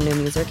typical Noom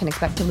user can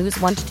expect to lose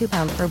 1 to 2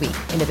 pounds per week.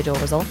 Individual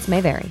results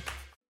may vary.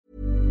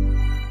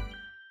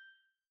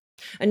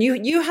 And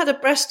you had a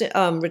breast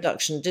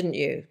reduction, didn't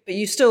you? But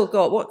you still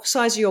got, what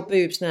size are your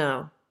boobs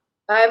now?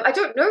 I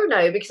don't know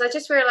now because I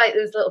just wear like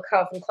those little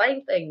Calvin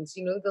Klein things,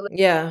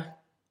 Yeah.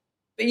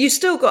 But you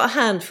still got a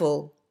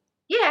handful.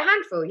 Yeah, a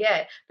handful,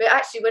 yeah. But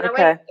actually when I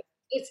went,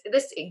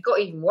 it got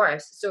even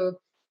worse. So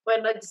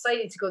when I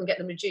decided to go and get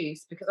them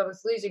reduced because I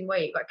was losing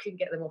weight, but I couldn't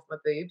get them off my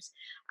boobs.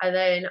 And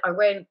then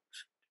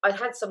I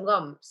had some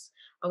lumps.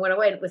 And when I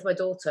went with my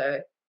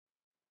daughter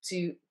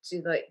to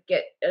like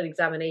get an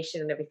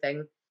examination and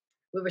everything,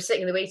 we were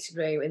sitting in the waiting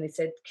room and they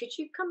said, could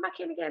you come back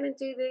in again and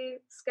do the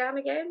scan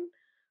again?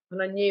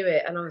 And I knew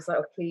it. And I was like,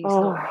 oh, please,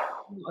 not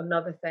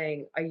another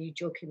thing. Are you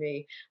joking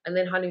me? And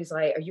then Honey was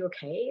like, are you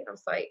okay? And I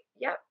was like,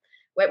 yeah.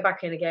 Went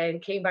back in again,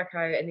 came back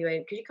out, and they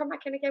went, could you come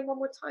back in again one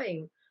more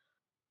time?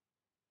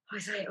 I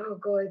was like, oh,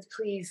 God,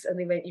 please. And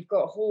they went, you've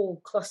got a whole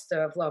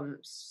cluster of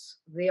lumps.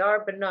 They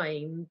are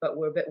benign, but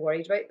we're a bit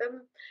worried about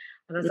them.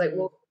 And I was like,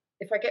 well,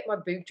 if I get my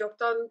boob job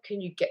done,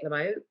 can you get them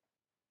out?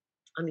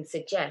 And they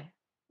said, yeah.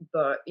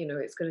 But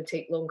it's going to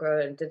take longer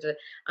and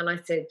I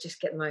said,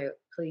 just get them out,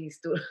 please.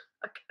 Don't.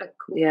 I can't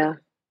cope. Yeah.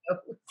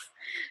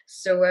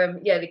 So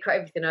they cut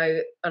everything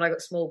out, and I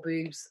got small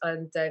boobs.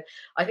 And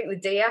I think the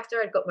day after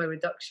I got my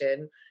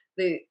reduction,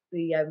 the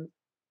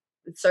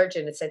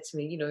surgeon had said to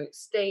me,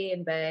 stay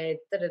in bed,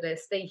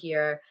 stay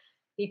here.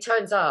 He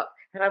turns up,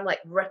 and I'm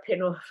like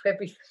ripping off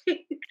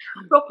everything,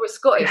 proper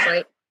Scottish.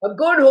 Like, I'm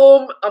going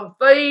home. I'm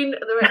fine.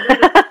 And they're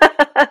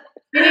like,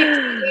 you need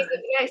to leave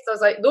the rest. I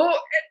was like, no.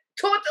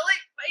 Totally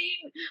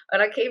fine.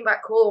 And I came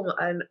back home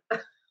and I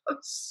was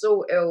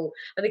so ill.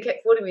 And they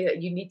kept phoning me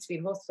that you need to be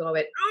in hospital. I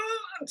went,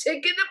 I'm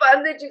taking the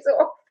bandages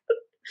off.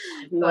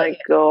 My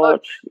God.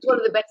 It's one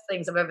of the best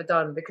things I've ever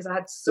done because I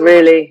had so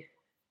Really?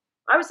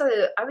 much.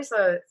 I was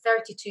a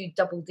 32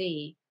 double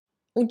D.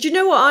 Well, do you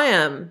know what I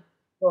am?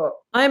 What?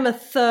 I'm a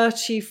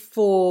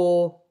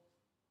 34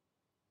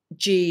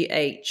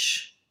 GH.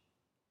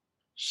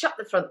 Shut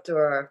the front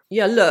door.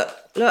 Yeah, look.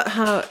 Take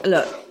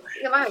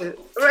them out.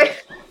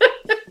 Right.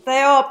 They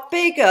are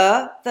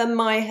bigger than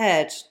my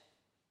head.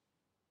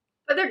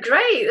 But they're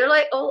great. They're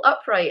like all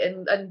upright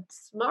and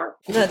smart.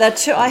 No, they're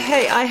too. I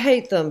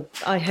hate them.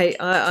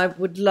 I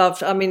would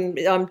love. I mean,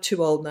 I'm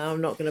too old now. I'm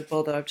not going to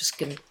bother. I'm just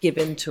going to give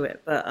in to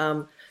it. But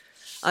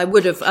I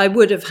would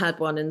have had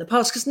one in the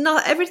past because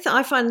not everything.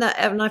 I find that,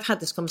 and I've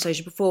had this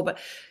conversation before, but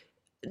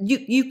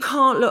you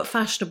can't look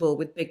fashionable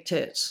with big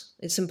tits.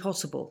 It's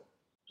impossible.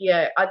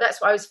 Yeah,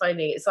 that's what I was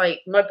finding. It's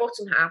like my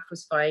bottom half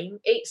was fine,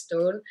 8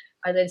 stone,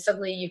 And then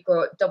suddenly you've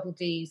got double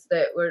Ds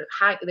that were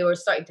they were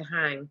starting to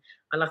hang,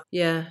 and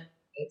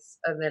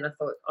and then I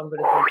thought, I'm going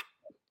to go.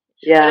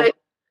 Yeah.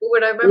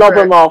 When I remember, lob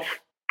them off.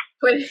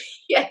 When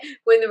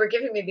they were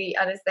giving me the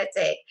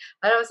anaesthetic,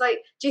 and I was like,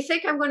 "Do you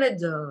think I'm going to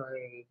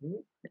die?" No.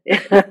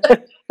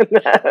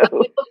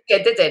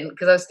 I didn't,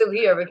 because I was still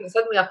here. Because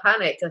suddenly I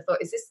panicked. I thought,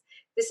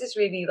 this is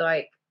really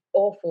like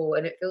awful,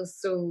 and it feels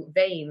so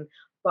vain.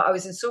 But I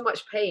was in so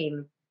much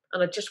pain,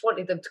 and I just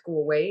wanted them to go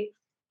away.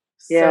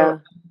 Yeah.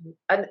 So,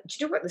 and do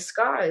you know what? The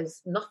scar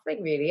is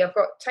nothing really. I've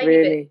got tiny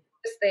bit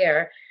just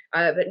there,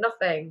 but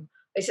nothing.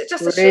 It's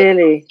just a shame,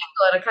 and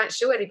I can't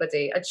show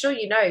anybody. I'd show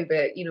you now,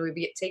 but we'd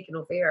be taken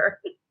off air.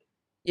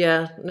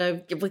 Yeah,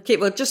 no,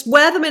 well, just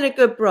wear them in a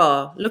good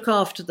bra. Look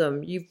after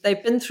them.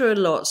 They've been through a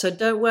lot, so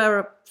don't wear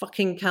a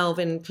fucking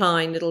Calvin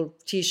Klein little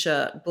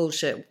t-shirt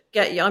bullshit.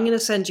 I'm going to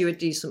send you a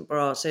decent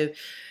bra. So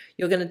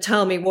you're going to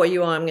tell me what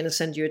you are. I'm going to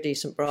send you a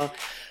decent bra.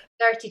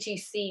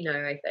 32C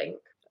now, I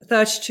think.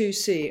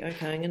 32C.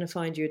 Okay, I'm going to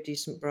find you a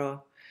decent bra.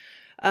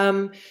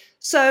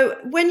 So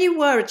when you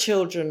were a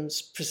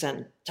children's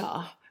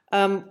presenter,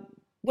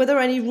 were there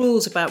any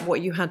rules about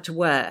what you had to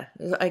wear?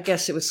 I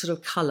guess it was sort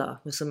of colour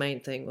was the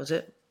main thing, was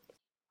it?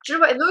 Do you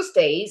know what? In those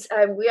days,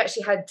 we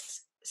actually had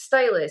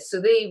stylists,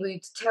 so they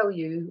would tell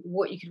you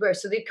what you could wear.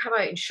 So they'd come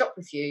out and shop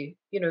with you.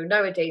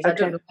 Nowadays, I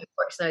don't know how it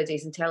works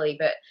nowadays in telly,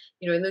 but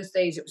in those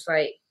days it was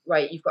like,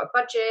 right, you've got a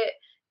budget,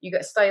 you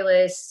got a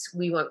stylist,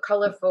 we want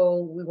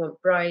colourful, we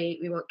want bright,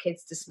 we want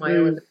kids to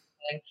smile and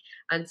everything.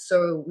 And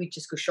so we'd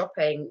just go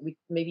shopping. We'd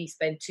maybe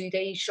spend 2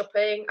 days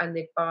shopping, and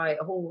they'd buy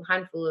a whole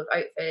handful of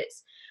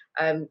outfits.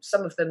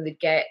 Some of them they'd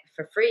get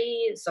for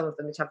free, some of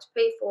them they'd have to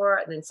pay for,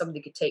 and then some they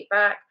could take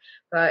back.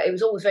 But it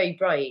was always very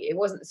bright. It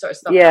wasn't the sort of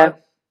stuff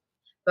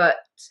but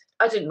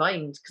I didn't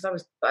mind, because I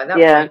was by that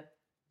point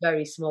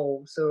very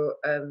small. So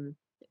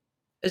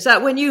is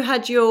that when you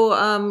had your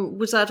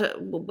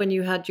when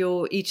you had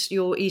your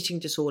eating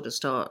disorder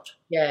start?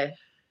 Yeah.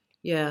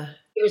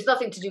 It was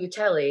nothing to do with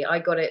telly. I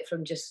got it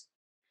from just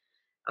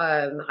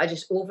I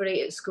just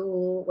overate at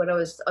school when I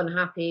was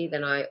unhappy,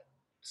 then I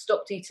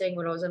stopped eating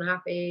when I was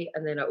unhappy,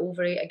 and then I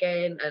overate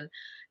again, and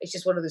it's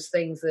just one of those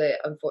things that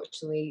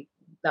unfortunately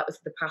that was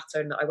the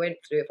pattern that I went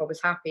through. If I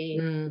was happy,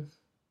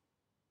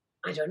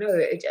 I don't know,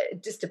 it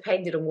just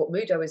depended on what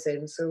mood I was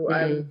in. So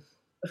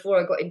before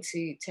I got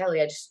into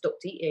telly, I just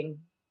stopped eating.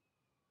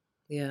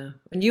 Yeah.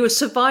 And you were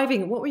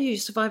surviving, what were you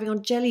surviving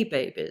on? Jelly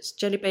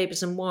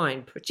babies and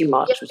wine, pretty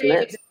much, wasn't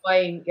it? And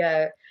wine,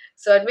 yeah.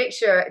 So I'd make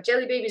sure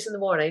Jelly Babies in the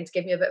morning to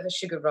give me a bit of a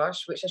sugar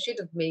rush, which I should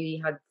have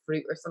maybe had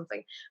fruit or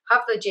something.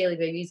 Have the Jelly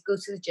Babies, go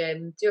to the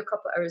gym, do a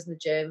couple of hours in the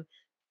gym,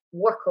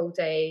 work all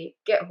day,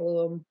 get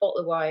home,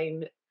 bottle of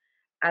wine,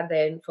 and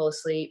then fall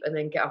asleep, and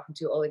then get up and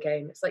do it all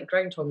again. It's like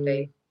Groundhog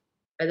Day.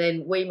 And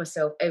then weigh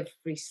myself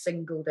every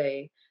single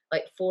day,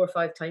 like 4 or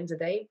 5 times a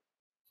day.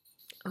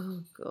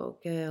 Oh,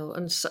 God, Gail.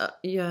 And so,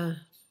 yeah.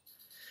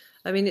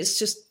 I mean, it's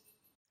just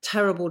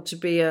terrible to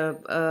be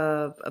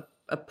a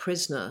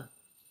prisoner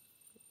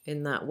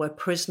in that, where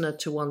prisoner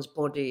to one's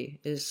body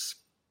is.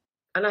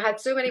 And I had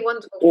so many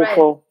wonderful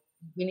friends.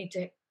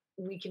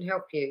 We can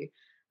help you.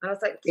 And I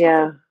was like,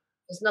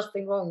 there's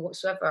nothing wrong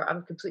whatsoever.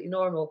 I'm completely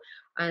normal.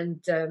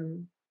 And,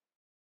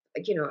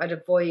 I'd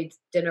avoid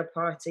dinner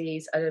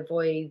parties. I'd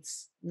avoid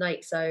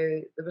nights out.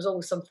 There was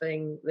always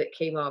something that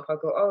came up. I'd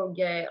go, oh,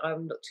 yeah,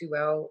 I'm not too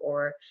well.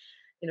 Or,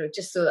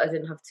 just so that I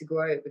didn't have to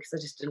go out, because I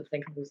just didn't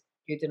think I was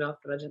good enough,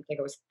 and I didn't think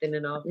I was thin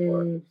enough.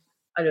 Or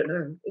I don't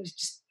know. It was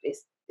just,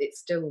 it's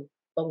still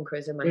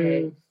bonkers in my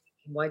head.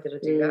 Why did I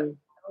do that?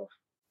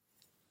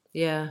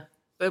 Yeah.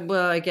 But,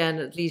 well, again,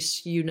 at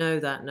least you know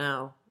that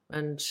now,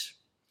 and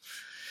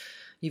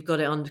you've got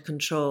it under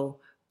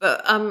control.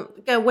 But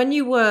when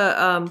you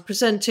were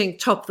presenting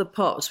Top of the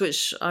Pops,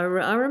 which I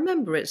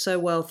remember it so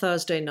well,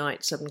 Thursday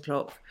night,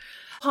 7:00,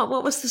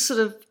 what was the sort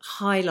of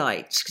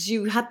highlight? Because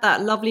you had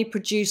that lovely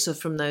producer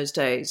from those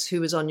days who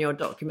was on your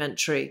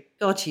documentary.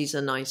 God, he's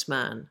a nice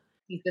man.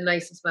 He's the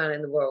nicest man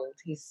in the world.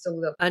 He's so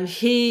lovely. And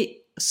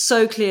he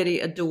so clearly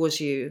adores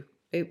you.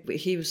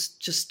 He was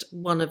just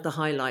one of the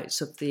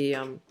highlights of the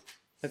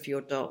of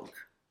your doc.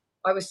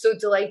 I was so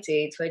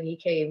delighted when he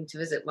came to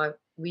visit my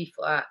wee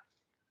flat,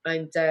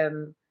 and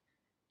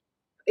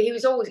he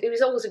was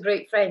always a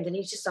great friend, and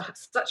he's just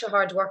such a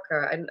hard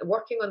worker. And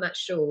working on that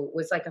show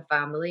was like a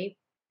family.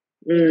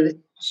 The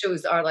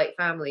shows are like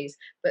families,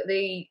 but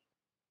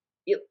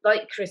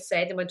like Chris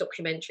said in my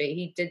documentary,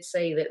 he did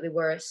say that they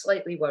were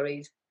slightly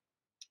worried.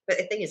 But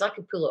the thing is, I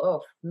could pull it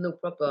off, no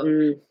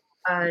problem.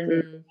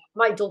 And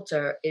my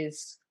daughter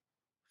is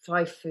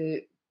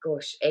 5'8"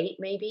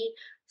 maybe,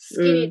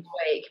 skinny and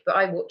quick, but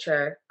I watch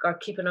her, I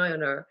keep an eye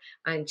on her,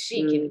 and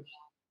she can,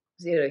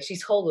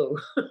 she's hollow.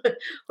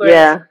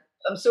 Whereas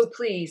I'm so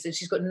pleased, and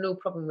she's got no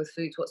problem with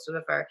food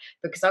whatsoever,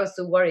 because I was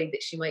so worried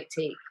that she might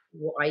take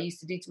what I used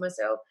to do to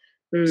myself.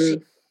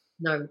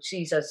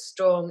 She's a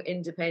strong,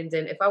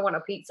 independent. If I want a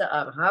pizza,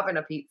 I'm having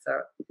a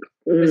pizza.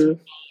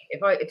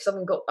 If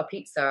someone got a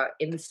pizza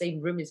in the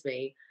same room as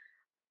me,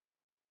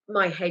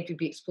 my head would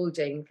be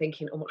exploding,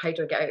 thinking, "Oh, how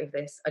do I get out of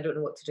this? I don't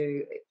know what to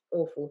do. It's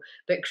awful."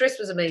 But Chris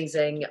was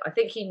amazing. I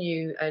think he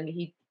knew, and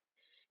he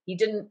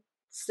didn't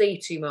say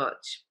too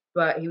much,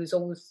 but he was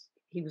always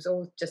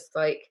just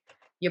like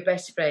your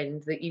best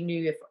friend that you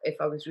knew if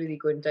I was really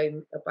going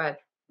down a bad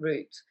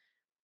route,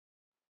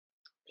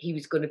 he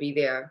was going to be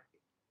there.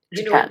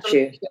 You know, catch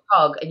you. A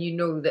hug, and you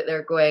know that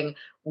they're going,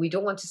 "We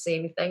don't want to say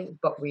anything,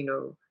 but we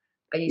know."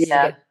 I used to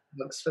get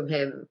hugs from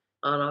him,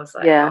 and I was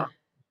like, "Oh."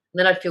 And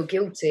then I'd feel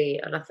guilty,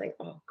 and I think,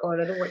 "Oh God,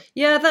 I don't want."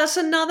 Yeah, that's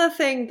another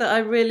thing that I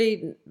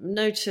really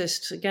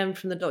noticed again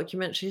from the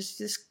documentary is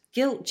this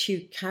guilt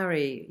you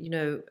carry, you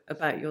know,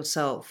 about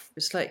yourself.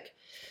 It's like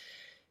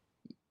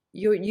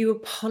you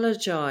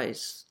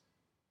apologize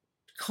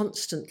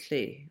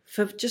constantly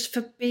for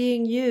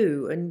being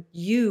you, and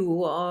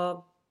you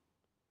are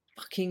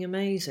fucking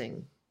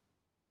amazing.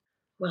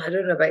 Well, I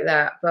don't know about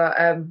that, but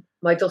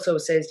my daughter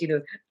always says, you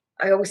know,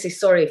 I always say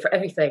sorry for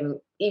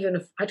everything, even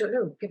if I don't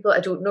know people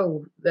I don't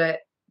know that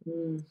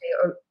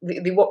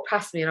they walk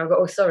past me and I go,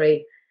 "Oh,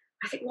 sorry."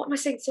 I think, what am I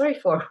saying sorry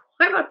for?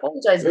 Why am I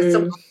apologising?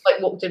 Someone like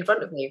walked in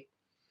front of me,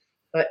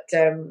 but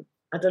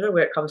I don't know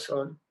where it comes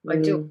from. I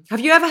do.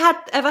 Have you ever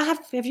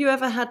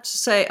had to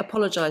say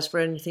apologise for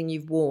anything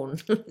you've worn?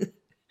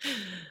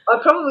 I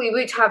probably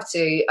would have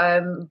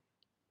to.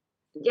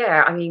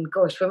 Yeah, I mean,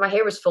 gosh, when my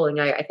hair was falling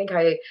out, I think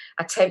I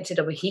attempted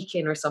a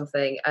Mohican or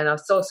something, and I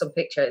saw some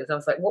pictures, and I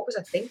was like, what was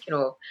I thinking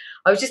of?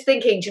 I was just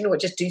thinking, do you know what,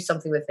 just do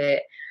something with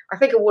it. I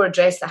think I wore a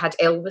dress that had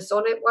Elvis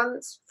on it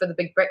once for the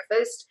big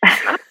breakfast.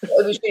 I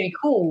thought it was really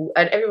cool,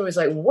 and everyone was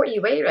like, what are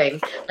you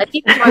wearing? Like,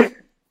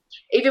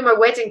 even my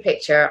wedding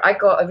picture, I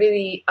got a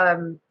really,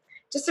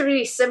 just a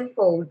really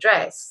simple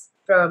dress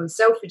from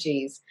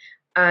Selfridges,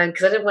 and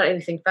because I didn't want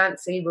anything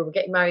fancy, we were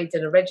getting married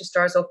in a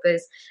registrar's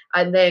office,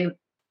 and then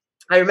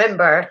I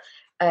remember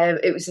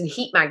it was in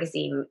Heat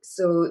magazine.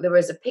 So there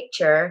was a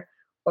picture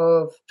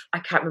of, I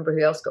can't remember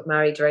who else got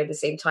married around the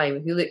same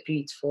time, who looked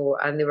beautiful.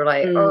 And they were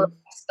like, "Oh,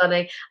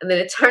 stunning." And then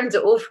it turns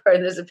it over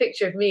and there's a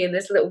picture of me in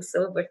this little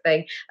silver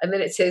thing. And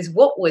then it says,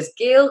 "What was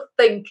Gail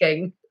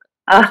thinking?"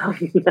 Oh,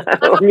 no,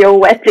 on your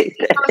wedding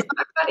day. I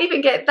can't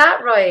even get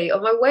that right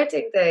on my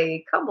wedding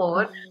day. Come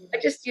on. I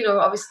just, you know,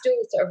 I was still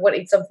sort of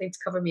wanting something to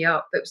cover me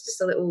up. It was just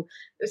it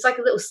was like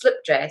a little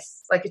slip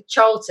dress, like a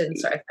Charlton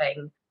sort of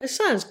thing. It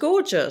sounds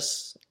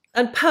gorgeous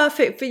and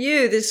perfect for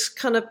you. This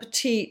kind of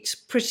petite,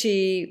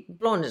 pretty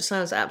blonde. It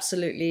sounds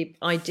absolutely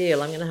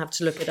ideal. I'm going to have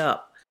to look it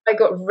up. I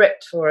got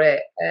ripped for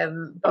it,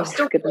 but I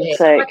still got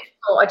it.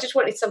 I just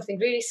wanted something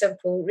really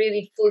simple,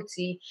 really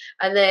floaty,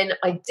 and then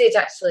I did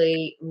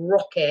actually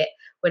rock it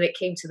when it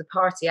came to the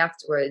party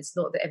afterwards.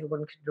 Not that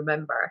everyone could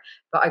remember,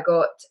 but I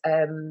got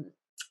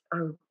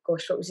oh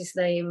gosh, what was his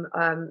name?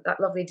 That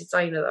lovely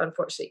designer that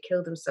unfortunately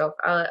killed himself,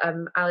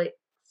 Alexander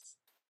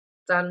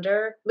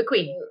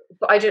McQueen.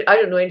 But I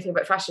don't know anything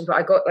about fashion, but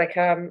I got like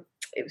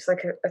it was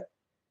like a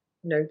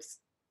you know,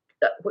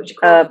 what do you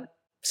call it?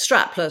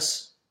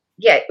 Strapless.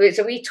 Yeah, it was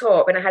a wee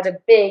top, and I had a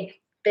big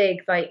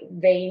like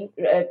veil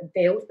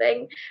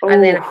thing,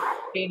 and then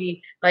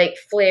really like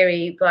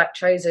flary black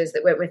trousers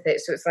that went with it.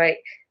 So it's like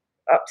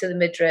up to the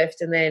midriff,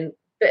 and then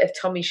a bit of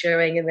tummy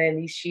showing, and then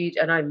these huge.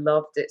 And I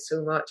loved it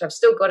so much. I've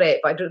still got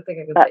it, but I don't think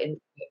I can put it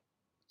into it.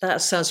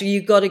 That sounds.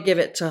 You got to give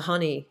it to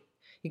Honey.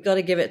 You got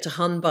to give it to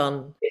Hun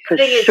Bun. For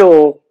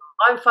sure.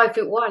 I'm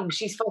 5'1".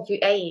 She's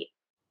 5'8".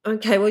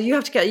 Okay, well you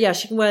have to get. Yeah,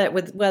 she can wear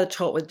the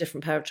top with a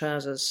different pair of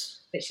trousers.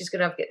 But she's going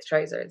to have to get the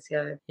trousers,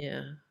 yeah.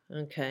 Yeah,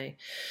 okay.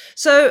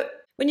 So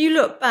when you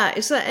look back,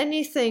 is there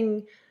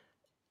anything,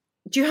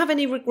 do you have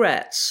any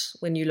regrets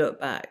when you look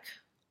back?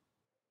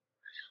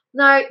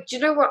 No, do you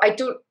know what? I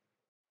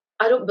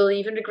don't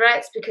believe in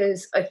regrets,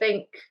 because I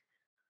think,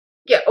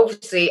 yeah,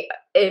 obviously,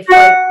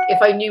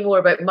 if I knew more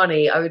about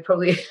money, I would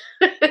probably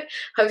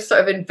have sort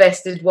of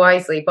invested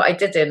wisely, but I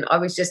didn't. I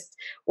was just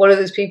one of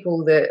those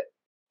people that,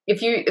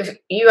 if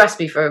you ask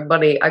me for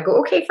money, I go,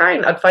 okay,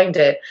 fine, I'd find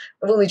it.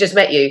 I've only just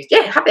met you.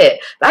 Yeah, have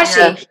it. But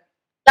actually,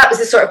 that was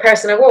the sort of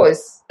person I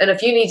was. And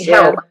if you needed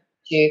help, I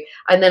you.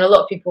 And then a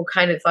lot of people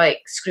kind of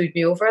like screwed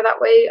me over that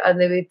way, and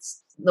they would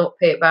not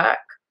pay it back.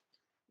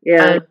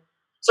 Yeah.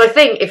 So I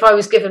think if I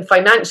was given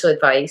financial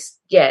advice,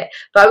 yeah,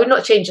 but I would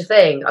not change a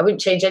thing. I wouldn't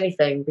change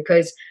anything,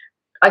 because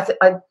I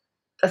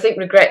think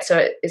regrets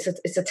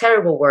it's a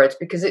terrible word,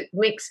 because it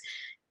makes.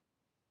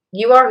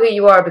 You are who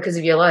you are because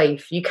of your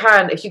life. You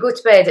can, if you go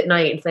to bed at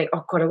night and think,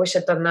 oh God, I wish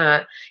I'd done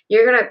that,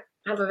 you're going to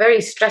have a very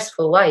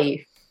stressful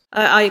life.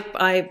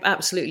 I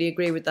absolutely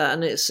agree with that.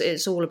 And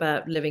it's all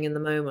about living in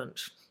the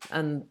moment.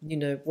 And, you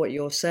know, what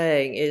you're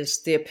saying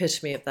is the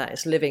epitome of that,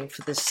 is living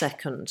for this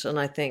second. And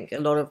I think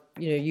a lot of,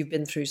 you know, you've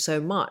been through so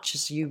much,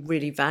 as you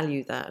really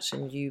value that,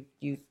 and you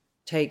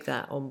take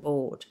that on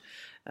board.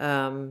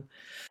 Listen,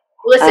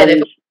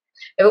 if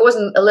it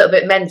wasn't a little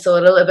bit mental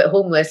and a little bit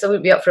homeless, I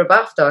wouldn't be up for a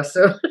BAFTA,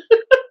 so...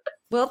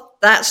 Well,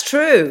 that's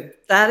true.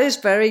 That is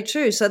very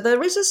true. So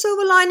there is a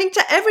silver lining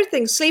to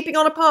everything. Sleeping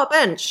on a park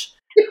bench.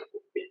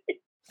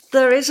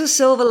 There is a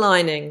silver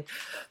lining.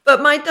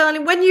 But my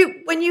darling, when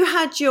you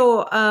had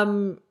your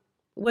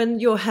when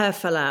your hair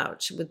fell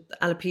out with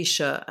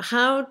alopecia,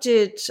 how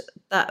did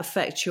that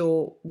affect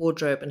your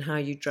wardrobe and how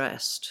you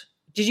dressed?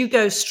 Did you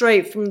go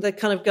straight from the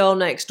kind of girl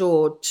next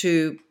door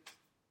to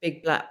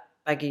big black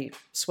baggy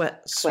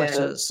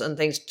sweaters and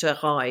things to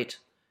hide?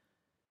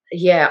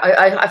 Yeah,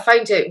 I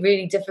found it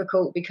really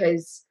difficult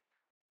because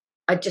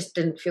I just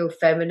didn't feel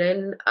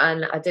feminine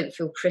and I didn't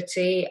feel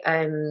pretty.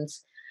 And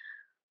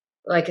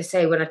like I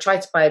say, when I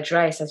tried to buy a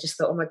dress, I just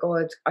thought, oh my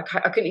God, I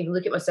couldn't even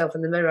look at myself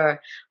in the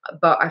mirror.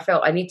 But I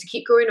felt I need to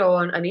keep going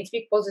on. I need to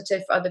be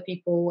positive for other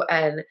people.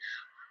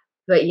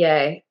 But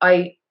yeah,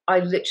 I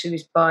literally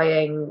was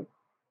buying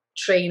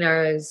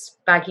trainers,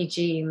 baggy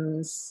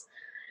jeans.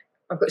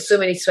 I've got so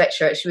many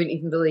sweatshirts you wouldn't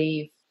even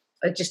believe.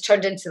 I just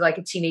turned into like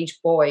a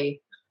teenage boy.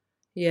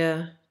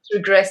 Yeah.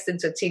 Regressed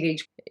into a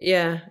teenage.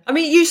 Yeah. I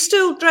mean, you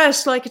still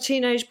dress like a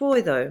teenage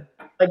boy, though.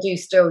 I do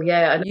still,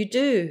 yeah. You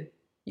do.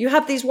 You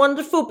have these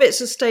wonderful bits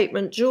of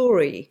statement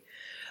jewelry.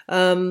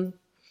 But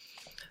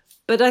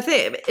I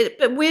think,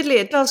 but weirdly,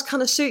 it does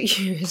kind of suit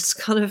you.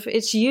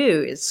 It's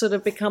you. It's sort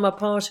of become a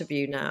part of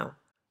you now.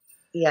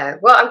 Yeah.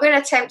 Well, I'm going to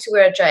attempt to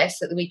wear a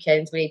dress at the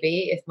weekend,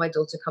 maybe, if my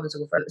daughter comes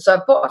over. So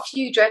I've bought a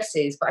few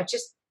dresses, but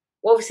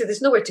obviously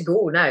there's nowhere to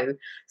go now.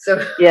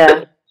 So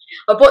yeah.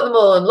 I bought them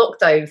all on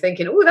lockdown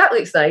thinking, oh, that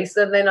looks nice.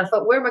 And then I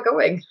thought, where am I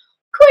going?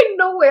 Going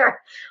nowhere,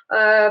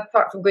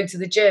 apart from going to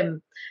the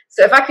gym.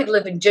 So if I could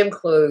live in gym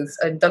clothes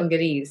and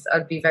dungarees,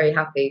 I'd be very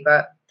happy.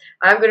 But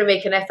I'm going to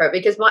make an effort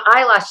because my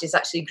eyelashes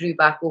actually grew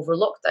back over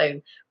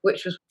lockdown,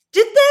 which was...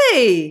 Did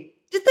they?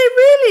 Did they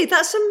really?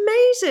 That's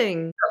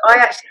amazing. I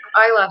actually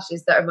have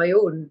eyelashes that are my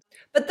own.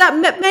 But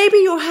that maybe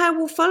your hair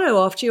will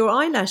follow after your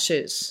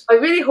eyelashes. I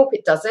really hope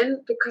it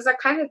doesn't because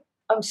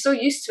I'm so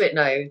used to it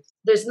now.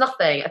 There's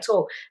nothing at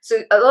all.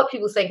 So a lot of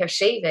people think I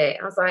shave it.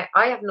 I was like,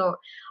 I have not.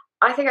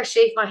 I think I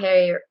shaved my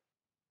hair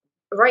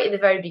right in the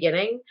very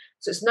beginning.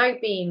 So it's now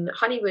been,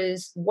 Honey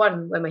was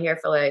 1 when my hair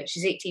fell out.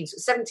 She's 18, so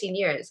it's 17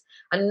 years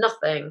and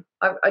nothing.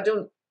 I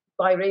don't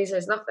buy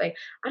razors, nothing.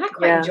 And I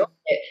quite enjoy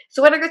it.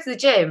 So when I go to the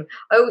gym,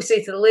 I always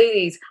say to the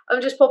ladies,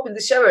 I'm just popping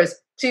the showers.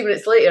 2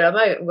 minutes later, I'm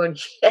out. I'm going,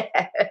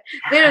 yeah.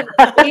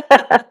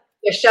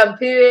 They're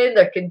shampooing,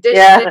 they're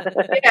conditioning.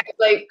 Yeah.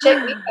 Like,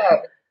 check me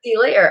out. See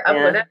you later. I'm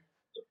going to.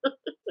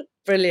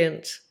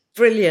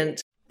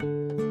 Brilliant.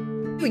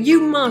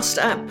 You must,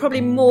 probably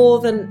more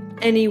than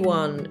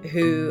anyone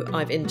who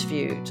I've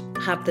interviewed,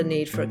 have the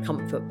need for a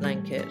comfort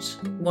blanket.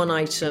 One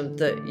item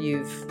that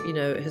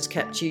has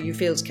kept you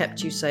feels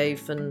kept you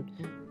safe and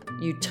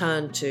you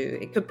turn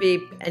to. It could be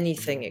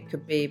anything. It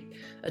could be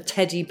a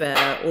teddy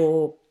bear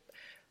or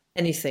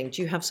anything.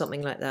 Do you have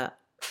something like that?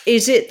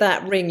 Is it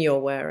that ring you're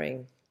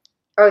wearing?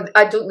 Oh,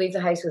 I don't leave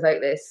the house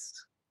without this.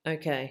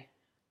 Okay.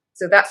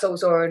 So that's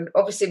always on.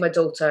 Obviously, my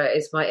daughter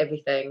is my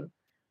everything.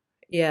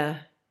 Yeah.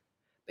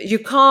 But you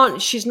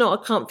can't, she's not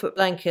a comfort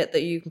blanket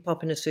that you can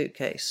pop in a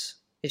suitcase,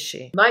 is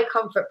she? My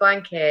comfort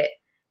blanket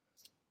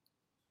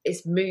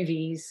is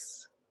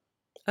movies.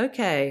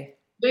 Okay.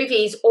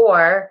 Movies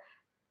or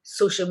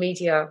social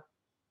media.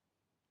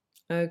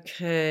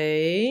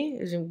 Okay.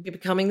 You're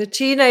becoming the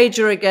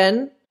teenager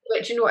again.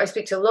 But you know what? I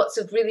speak to lots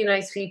of really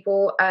nice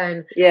people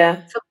and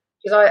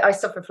because I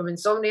suffer from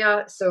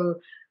insomnia. So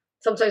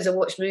sometimes I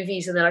watch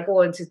movies and then I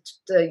go onto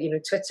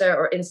Twitter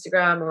or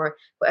Instagram or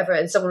whatever,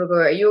 and someone will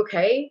go, "Are you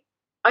okay?"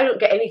 I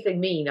don't get anything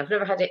mean. I've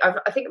never had it.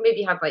 I think I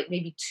maybe had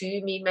maybe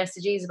 2 mean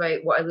messages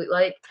about what I look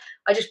like.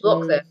 I just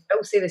block them. I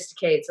always say this to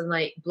kids. I'm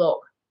like,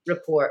 block,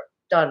 report,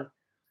 done.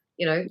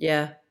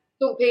 Yeah.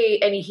 Don't pay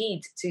any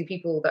heed to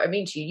people that are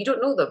mean to you. You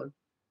don't know them.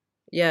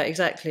 Yeah,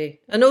 exactly.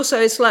 And also,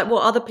 it's like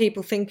what other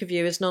people think of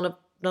you is none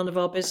of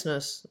our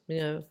business.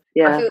 Yeah.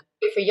 I feel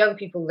like for young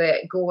people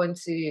that go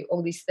into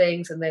all these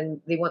things and then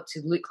they want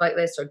to look like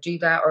this or do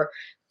that or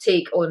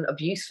take on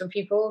abuse from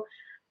people.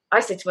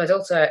 I say to my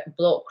daughter,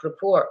 block,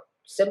 report.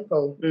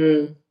 Simple.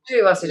 2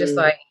 of us are just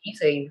like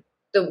easy.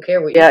 Don't care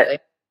what you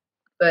think.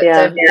 But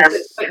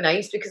it's quite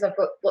nice because I've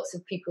got lots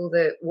of people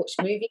that watch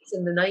movies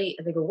in the night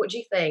and they go, "What do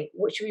you think?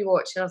 What should we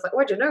watch?" And I was like, "Oh,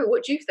 I don't know.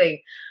 What do you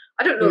think?"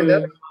 I don't know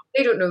them.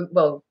 They don't know.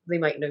 Well, they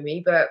might know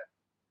me, but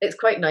it's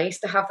quite nice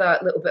to have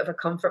that little bit of a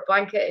comfort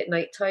blanket at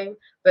night time.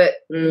 But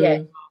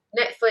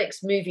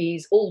Netflix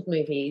movies, old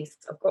movies.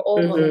 I've got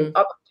all my.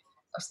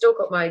 I've still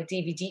got my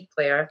DVD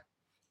player.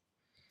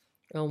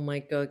 Oh my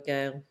God,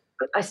 Gail.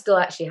 I still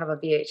actually have a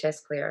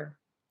VHS player.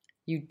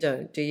 You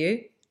don't, do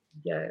you?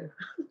 Yeah.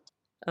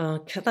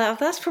 Oh,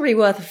 that's probably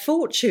worth a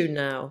fortune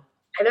now.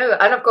 I know,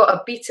 and I've got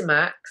a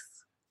Betamax.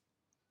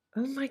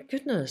 Oh my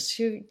goodness,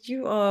 are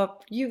you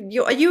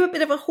a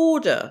bit of a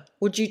hoarder?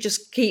 Or do you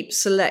just keep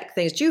select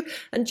things? Do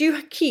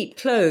you keep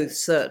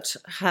clothes that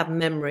have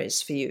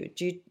memories for you?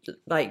 Do you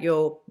like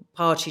your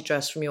party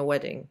dress from your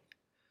wedding?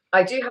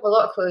 I do have a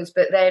lot of clothes,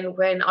 but then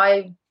when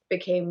I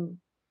became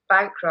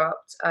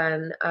bankrupt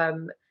and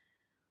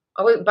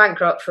I went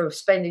bankrupt for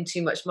spending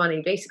too much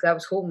money. Basically, I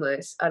was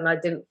homeless and I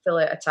didn't fill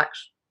out a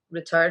tax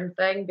return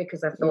thing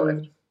because I thought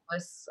if you're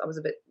homeless, I was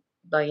a bit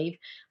naive.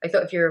 I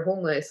thought if you're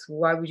homeless,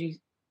 why would you,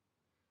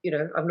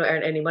 I've not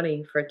earned any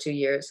money for 2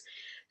 years.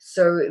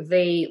 So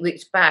they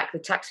looked back, the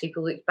tax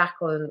people looked back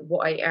on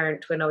what I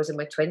earned when I was in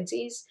my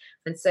 20s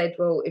and said,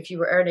 well, if you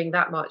were earning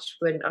that much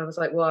when I was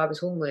like, well, I was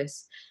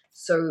homeless.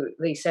 So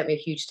they sent me a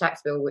huge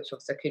tax bill, which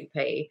obviously I couldn't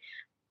pay.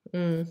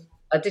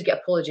 I did get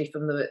an apology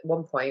from them at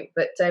one point,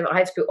 but I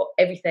had to put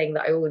everything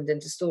that I owned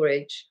into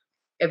storage,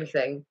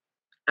 everything.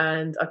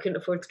 And I couldn't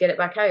afford to get it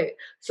back out.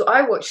 So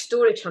I watched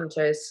Storage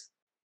Hunters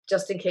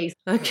just in case.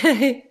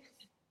 Okay.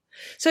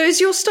 So is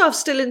your stuff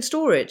still in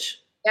storage?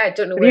 Yeah, I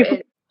don't know where it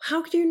is.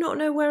 How could you not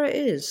know where it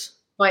is?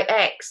 My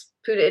ex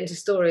put it into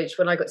storage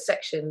when I got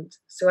sectioned,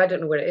 so I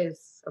don't know where it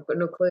is. I've got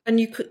no clue. And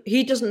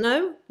he doesn't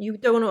know? You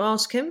don't want to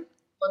ask him?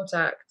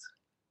 Contact.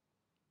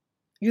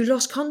 You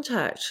lost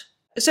contact.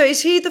 So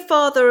is he the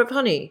father of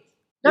Honey?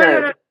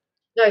 No.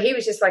 No, he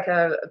was just like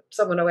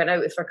someone I went out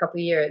with for a couple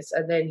of years,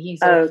 and then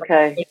he's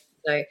okay.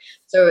 No.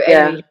 So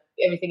anyway,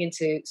 everything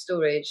into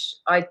storage.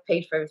 I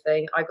paid for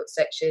everything. I got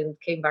sectioned,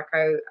 came back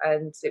out,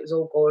 and it was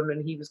all gone,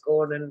 and he was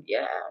gone, and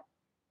yeah.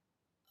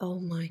 Oh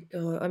my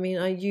God. I mean,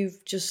 I was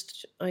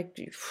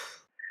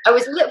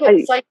a little bit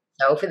beside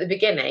myself at the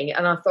beginning,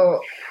 and I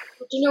thought,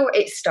 well, do you know what?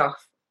 It's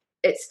stuff.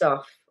 It's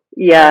stuff.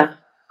 Yeah.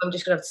 I'm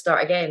just going to have to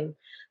start again.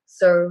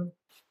 So,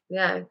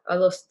 yeah, I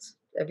lost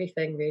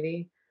everything,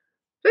 really.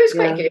 But it was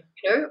quite good,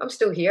 you know. I'm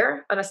still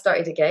here, and I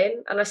started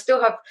again, and I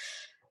still have,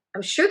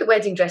 I'm sure the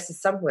wedding dress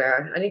is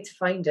somewhere. I need to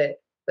find it,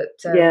 but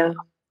I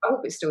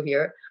hope it's still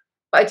here.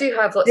 But I do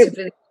have lots of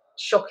really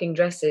shocking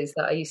dresses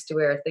that I used to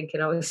wear thinking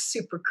I was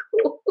super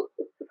cool.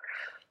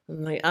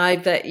 I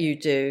bet you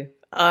do.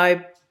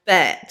 I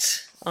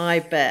bet.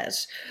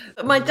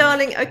 But my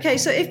darling, okay,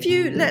 so if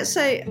you, let's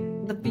say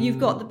you've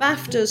got the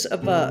BAFTAs are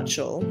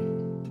virtual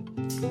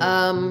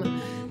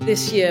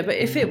this year, but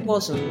if it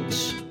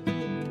wasn't,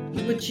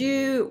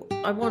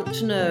 I want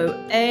to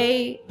know,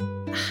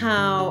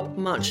 how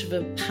much of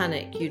a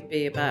panic you'd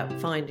be about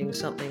finding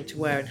something to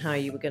wear and how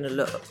you were going to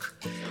look,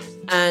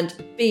 and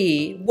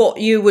B, what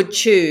you would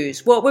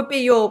choose. What would be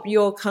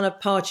your kind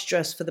of party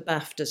dress for the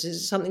BAFTAs? Is it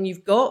something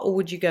you've got, or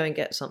would you go and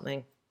get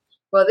something?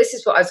 Well, this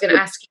is what I was going to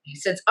ask you.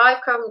 Since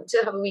I've come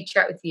to have a wee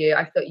chat with you,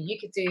 I thought you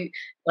could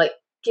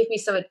give me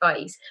some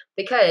advice,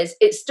 because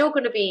it's still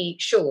going to be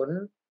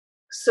shown.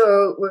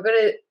 So we're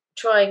going to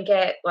try and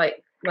get my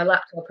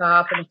laptop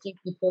up and a few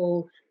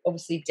people,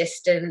 obviously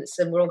distance,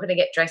 and we're all going to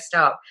get dressed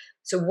up.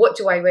 So what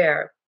do I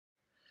wear?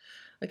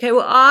 Okay,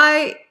 well,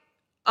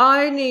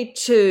 I need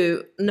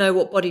to know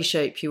what body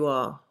shape you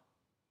are.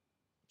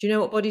 Do you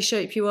know what body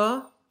shape you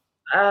are?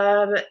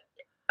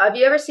 Have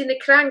you ever seen the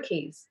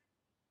Crankies?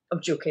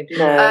 I'm joking.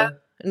 No.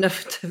 No,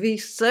 to be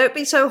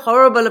so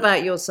horrible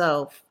about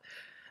yourself.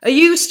 Are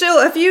you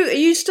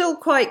still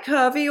quite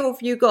curvy, or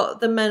have you got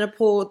the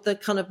menopause, the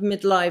kind of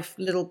midlife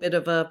little bit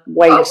of a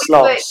weight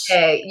loss?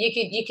 Yeah,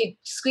 you could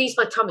squeeze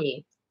my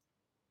tummy.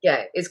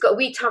 Yeah, it's got a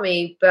wee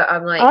tummy, but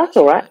I'm like, oh, that's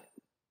all right.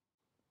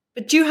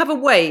 But do you have a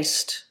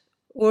waist,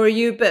 or are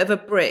you a bit of a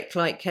brick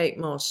like Kate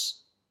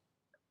Moss?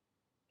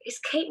 Is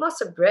Kate Moss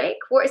a brick?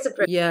 What is a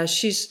brick? Yeah,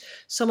 she's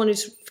someone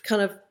who's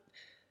kind of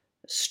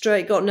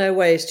straight, got no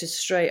waist, just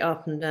straight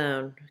up and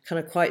down,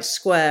 kind of quite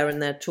square in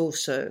their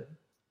torso.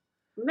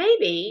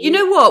 Maybe. You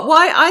know what?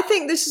 Why I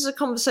think this is a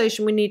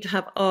conversation we need to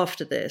have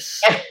after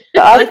this.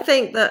 I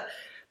think that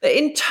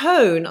in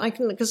tone,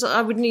 because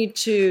I would need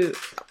to.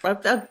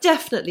 I'll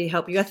definitely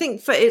help you. I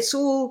think I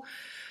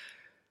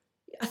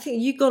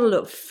think you got to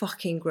look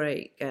fucking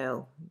great,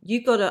 Gail.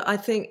 I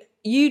think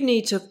you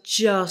need to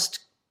just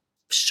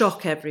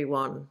shock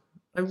everyone.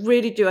 I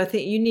really do. I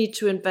think you need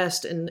to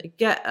invest in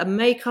get a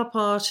makeup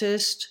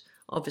artist.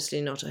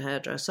 Obviously not a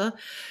hairdresser.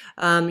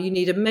 You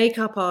need a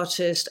makeup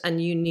artist,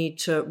 and you need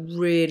to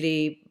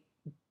really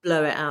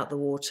blow it out the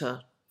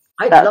water.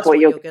 That's what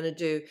you're going to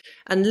do.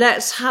 And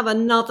let's have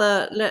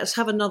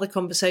another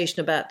conversation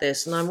about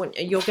this. And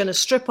you're going to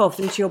strip off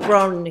into your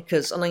bra and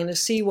knickers, and I'm going to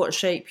see what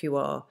shape you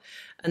are,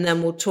 and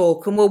then we'll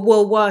talk and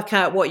we'll work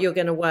out what you're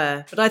going to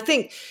wear. But I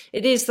think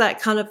it is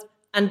that kind of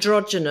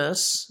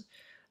androgynous.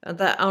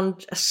 That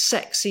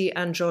sexy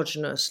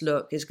androgynous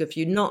look is good for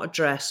you, not a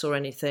dress or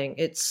anything.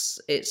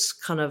 It's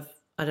kind of,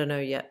 I don't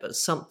know yet, but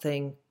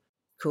something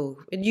cool.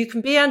 And you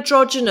can be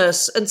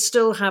androgynous and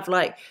still have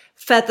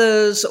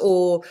feathers,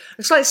 or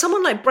it's like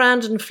someone like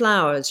Brandon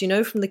Flowers,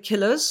 from The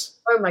Killers.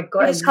 Oh my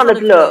God. His kind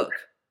of look.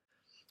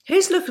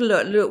 His look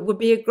would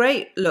be a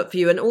great look for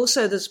you. And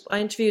also I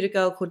interviewed a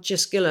girl called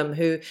Jess Gillum,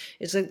 who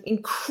is an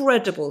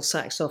incredible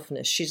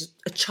saxophonist. She's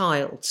a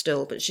child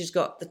still, but she's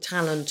got the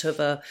talent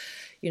of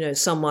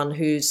someone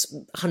who's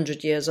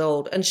 100 years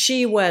old. And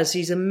she wears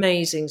these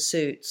amazing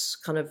suits,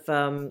 kind of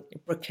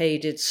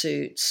brocaded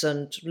suits,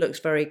 and looks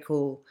very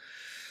cool.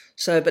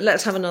 So, but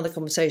let's have another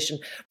conversation.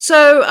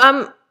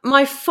 So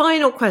my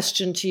final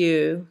question to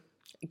you,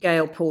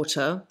 Gail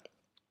Porter,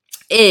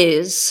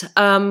 is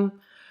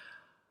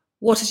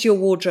what is your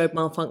wardrobe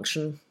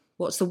malfunction?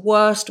 What's the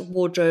worst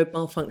wardrobe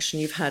malfunction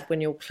you've had when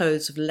your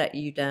clothes have let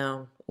you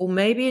down? Or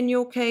maybe in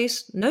your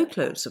case, no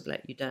clothes have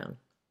let you down.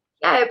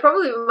 Yeah,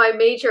 probably my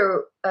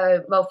major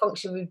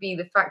malfunction would be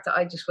the fact that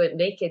I just went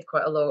naked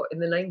quite a lot in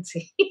the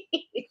 90s.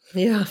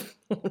 Yeah.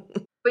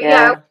 But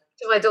yeah,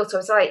 to my daughter, I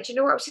was like, do you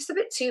know what? It was just a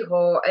bit too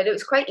hot, and it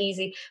was quite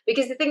easy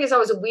because the thing is, I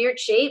was a weird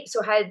shape,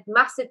 so I had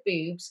massive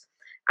boobs,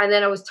 and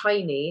then I was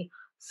tiny.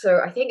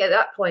 So I think at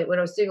that point, when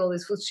I was doing all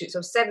these photo shoots, I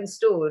was 7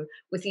 stone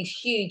with these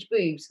huge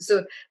boobs.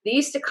 So they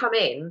used to come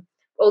in,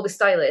 all the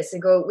stylists,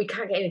 and go, "We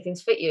can't get anything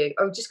to fit you.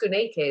 Oh, just go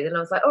naked." And I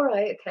was like, "All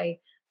right, okay."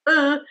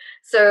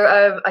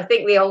 So I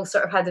think they all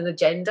sort of had an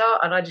agenda,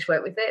 and I just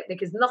went with it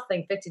because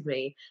nothing fitted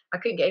me. I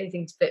couldn't get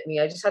anything to fit me.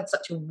 I just had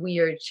such a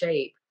weird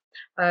shape.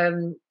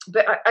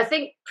 But I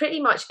think pretty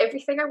much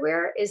everything I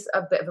wear is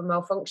a bit of a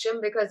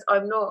malfunction because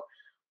I'm not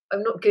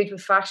good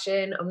with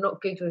fashion. I'm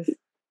not good with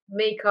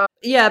makeup.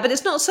 Yeah, but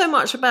it's not so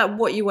much about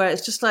what you wear.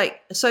 It's just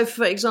like, so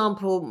for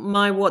example,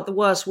 the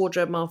worst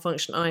wardrobe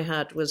malfunction I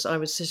had was I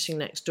was sitting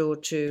next door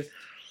to,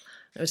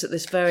 I was at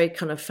this very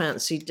kind of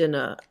fancy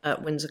dinner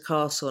at Windsor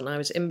Castle, and I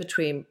was in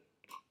between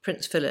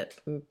Prince Philip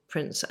and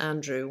Prince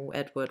Andrew, or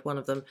Edward, one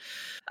of them.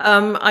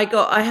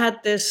 I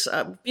had this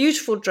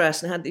beautiful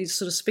dress and had these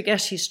sort of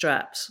spaghetti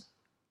straps,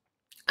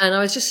 and I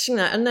was just sitting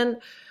there, and then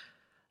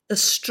the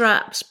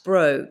straps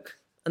broke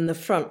and the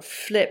front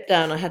flipped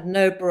down. I had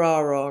no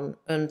bra on,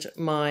 and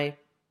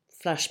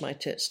flashed my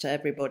tits to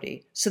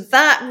everybody. So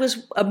that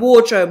was a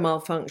wardrobe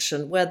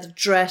malfunction where the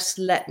dress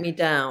let me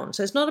down.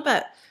 So it's not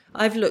about,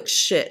 I've looked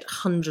shit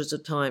hundreds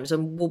of times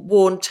and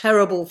worn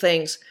terrible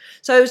things.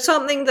 So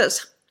something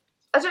that's,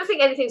 I don't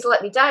think anything's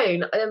let me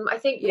down. I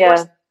think the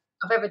worst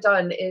I've ever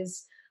done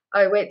is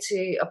I went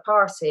to a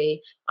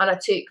party and I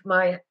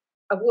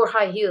wore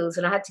high heels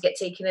and I had to get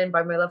taken in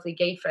by my lovely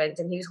gay friend,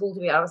 and he was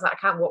holding me. I was like, I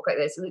can't walk like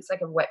this. It looks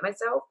like I've wet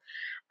myself.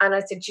 And I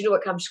said, do you know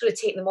what, I'm just going to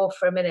take them off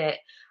for a minute.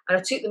 And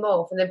I took them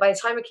off, and then by the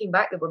time I came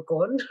back, they were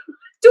gone.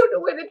 Don't know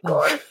where they'd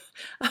gone.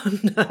 Oh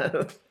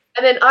no.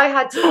 And then I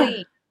had to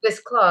leave this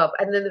club,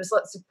 and then there was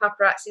lots of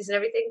paparazzis and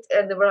everything,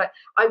 and they were like,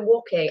 I'm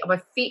walking, and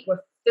my feet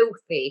were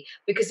filthy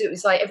because it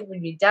was like everybody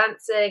would be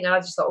dancing, and I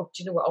just thought, oh,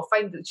 do you know what, I'll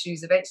find the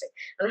shoes eventually.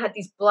 And I had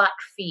these black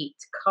feet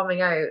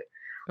coming out.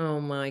 Oh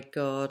my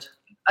God.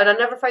 And I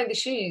never found the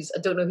shoes. I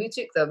don't know who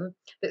took them,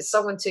 but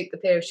someone took the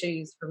pair of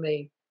shoes from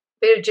me.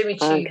 A pair of Jimmy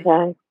Choo.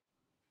 Okay.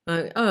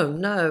 Oh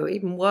no,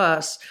 even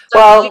worse. So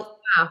Well,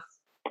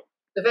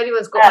 if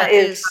anyone's got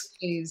my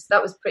shoes,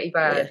 that was pretty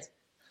bad.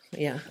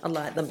 Yeah, I'd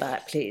like them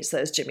back, please,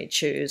 those Jimmy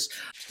Choos.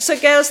 So,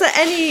 Gail, is there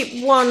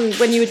anyone,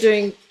 when you were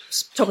doing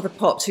Top of the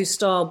Pops, whose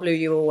style blew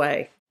you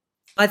away?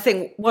 I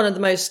think one of the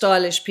most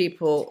stylish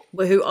people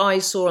who I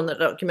saw on that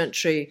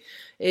documentary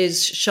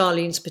is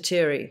Charlene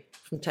Spiteri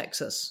from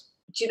Texas.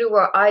 Do you know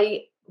what?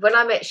 When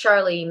I met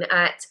Charlene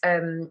at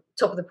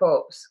Top of the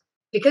Pops,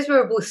 because we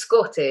were both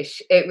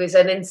Scottish, it was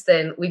an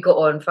instant we got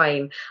on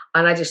fine.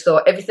 And I just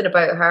thought everything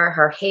about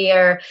her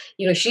hair,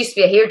 she used to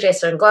be a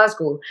hairdresser in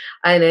Glasgow,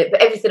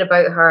 but everything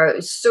about her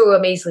was so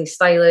amazingly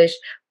stylish.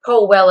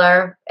 Paul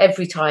Weller,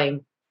 every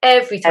time,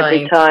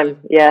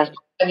 yeah.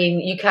 I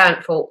mean, you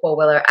can't fault Paul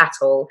Weller at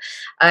all.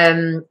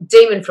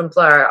 Damon from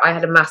Blur, I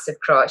had a massive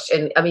crush.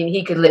 And I mean,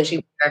 he could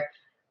literally wear,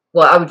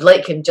 well, I would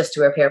like him just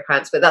to wear a pair of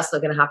pants, but that's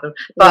not going to happen.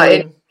 But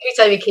every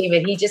time he came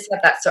in, he just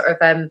had that sort of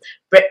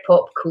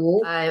Britpop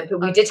cool.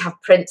 But we did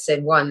have Prince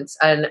in once.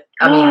 And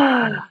I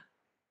mean,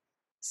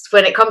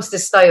 when it comes to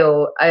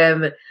style,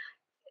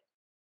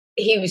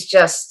 he was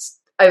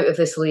just out of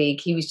this league.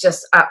 He was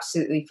just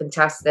absolutely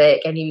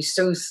fantastic. And he was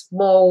so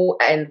small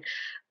and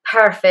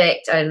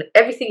perfect, and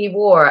everything he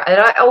wore. And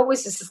I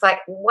always was just like,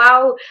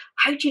 wow,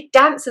 how do you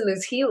dance in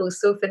those heels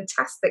so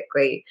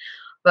fantastically?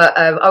 But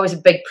I was a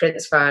big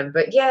Prince fan.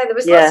 But yeah, there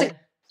was lots of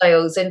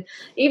styles, and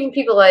even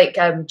people like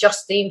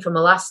Justine from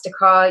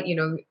Elastica,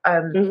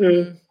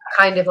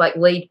 kind of like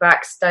laid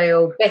back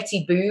style.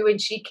 Betty Boo when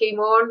she came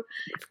on.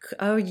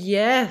 Oh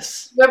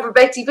yes, remember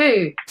Betty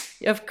Boo?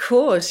 Of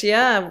course,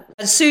 yeah.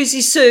 And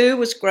Susie Sue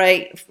was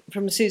great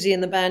from Susie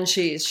and the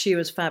Banshees. She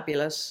was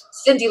fabulous.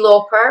 Cyndi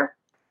Lauper.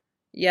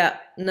 Yeah,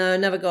 no,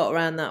 never got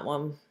around that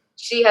one.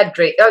 She had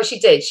great. Oh, she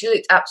did. She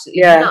looked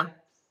absolutely nuts.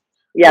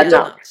 Yeah,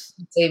 nuts.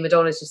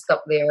 Madonna's just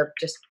up there,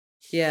 just.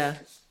 Yeah.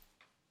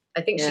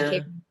 I think she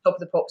came to Top of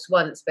the Pops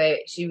once, but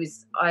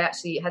I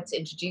actually had to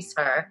introduce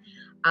her.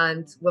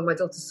 And when my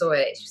daughter saw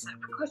it, she was like, oh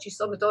my God, you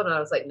saw Madonna?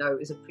 I was like, no, it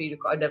was a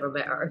pre-record. I never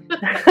met her.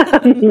 But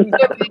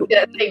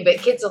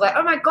kids are like,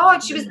 oh my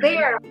God, she was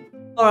there.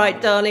 All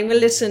right, darling. Well,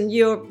 listen,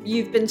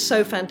 you've been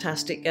so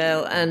fantastic,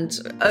 Gail, and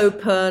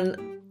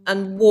open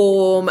and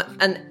warm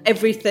and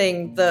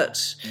everything that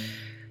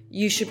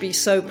you should be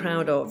so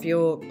proud of.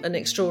 You're an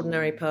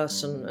extraordinary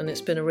person, and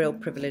it's been a real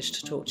privilege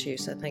to talk to you,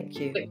 so thank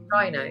you. I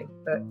try now,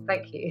 but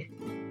thank you.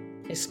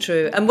 It's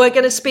true. And we're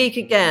going to speak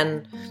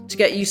again to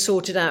get you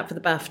sorted out for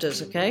the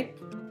BAFTAs, okay?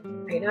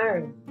 I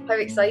know. How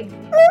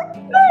exciting.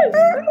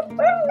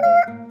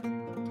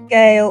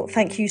 Gail,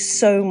 thank you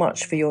so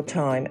much for your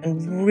time,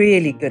 and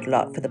really good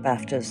luck for the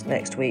BAFTAs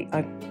next week.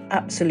 I'm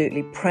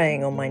absolutely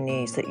praying on my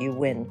knees that you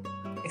win.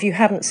 If you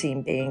haven't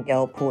seen Being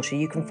Gail Porter,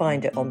 you can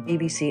find it on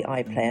BBC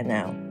iPlayer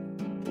now.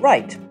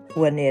 Right,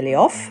 we're nearly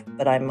off,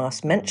 but I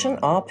must mention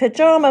our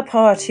pyjama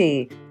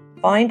party.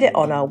 Find it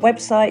on our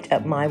website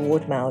at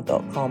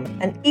mywardmail.com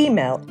and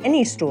email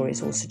any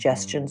stories or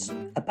suggestions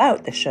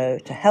about the show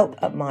to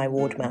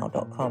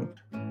help@mywardmail.com.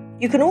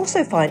 You can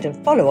also find and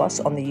follow us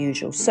on the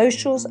usual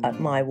socials at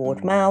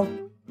mywardmail.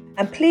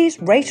 And please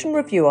rate and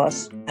review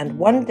us, and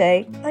one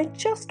day I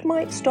just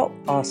might stop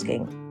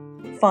asking.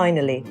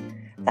 Finally,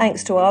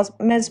 thanks to our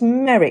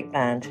mesmeric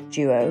band,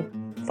 Duo.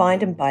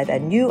 Find and buy their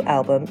new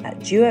album at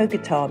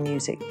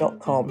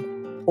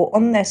duoguitarmusic.com or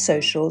on their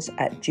socials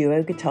at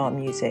Duo Guitar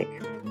Music.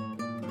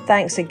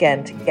 Thanks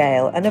again to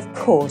Gail, and of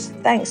course,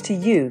 thanks to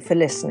you for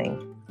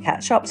listening.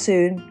 Catch up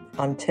soon.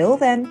 Until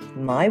then,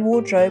 my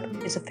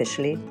wardrobe is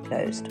officially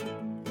closed.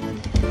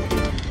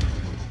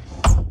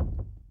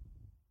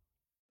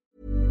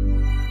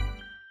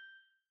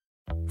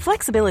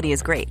 Flexibility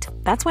is great.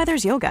 That's why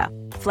there's yoga.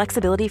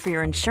 Flexibility for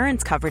your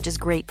insurance coverage is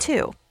great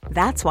too.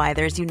 That's why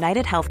there's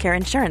United Healthcare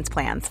Insurance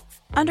Plans.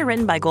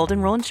 Underwritten by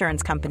Golden Rule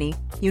Insurance Company,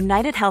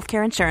 United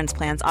Healthcare Insurance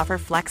Plans offer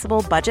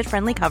flexible,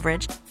 budget-friendly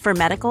coverage for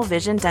medical,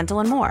 vision, dental,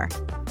 and more.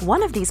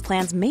 One of these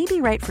plans may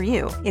be right for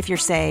you if you're,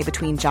 say,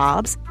 between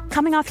jobs,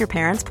 coming off your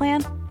parents'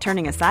 plan,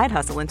 turning a side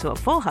hustle into a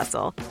full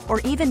hustle, or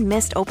even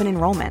missed open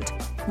enrollment.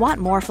 Want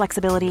more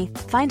flexibility?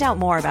 Find out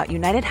more about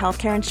United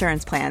Healthcare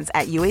Insurance Plans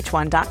at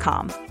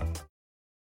uh1.com.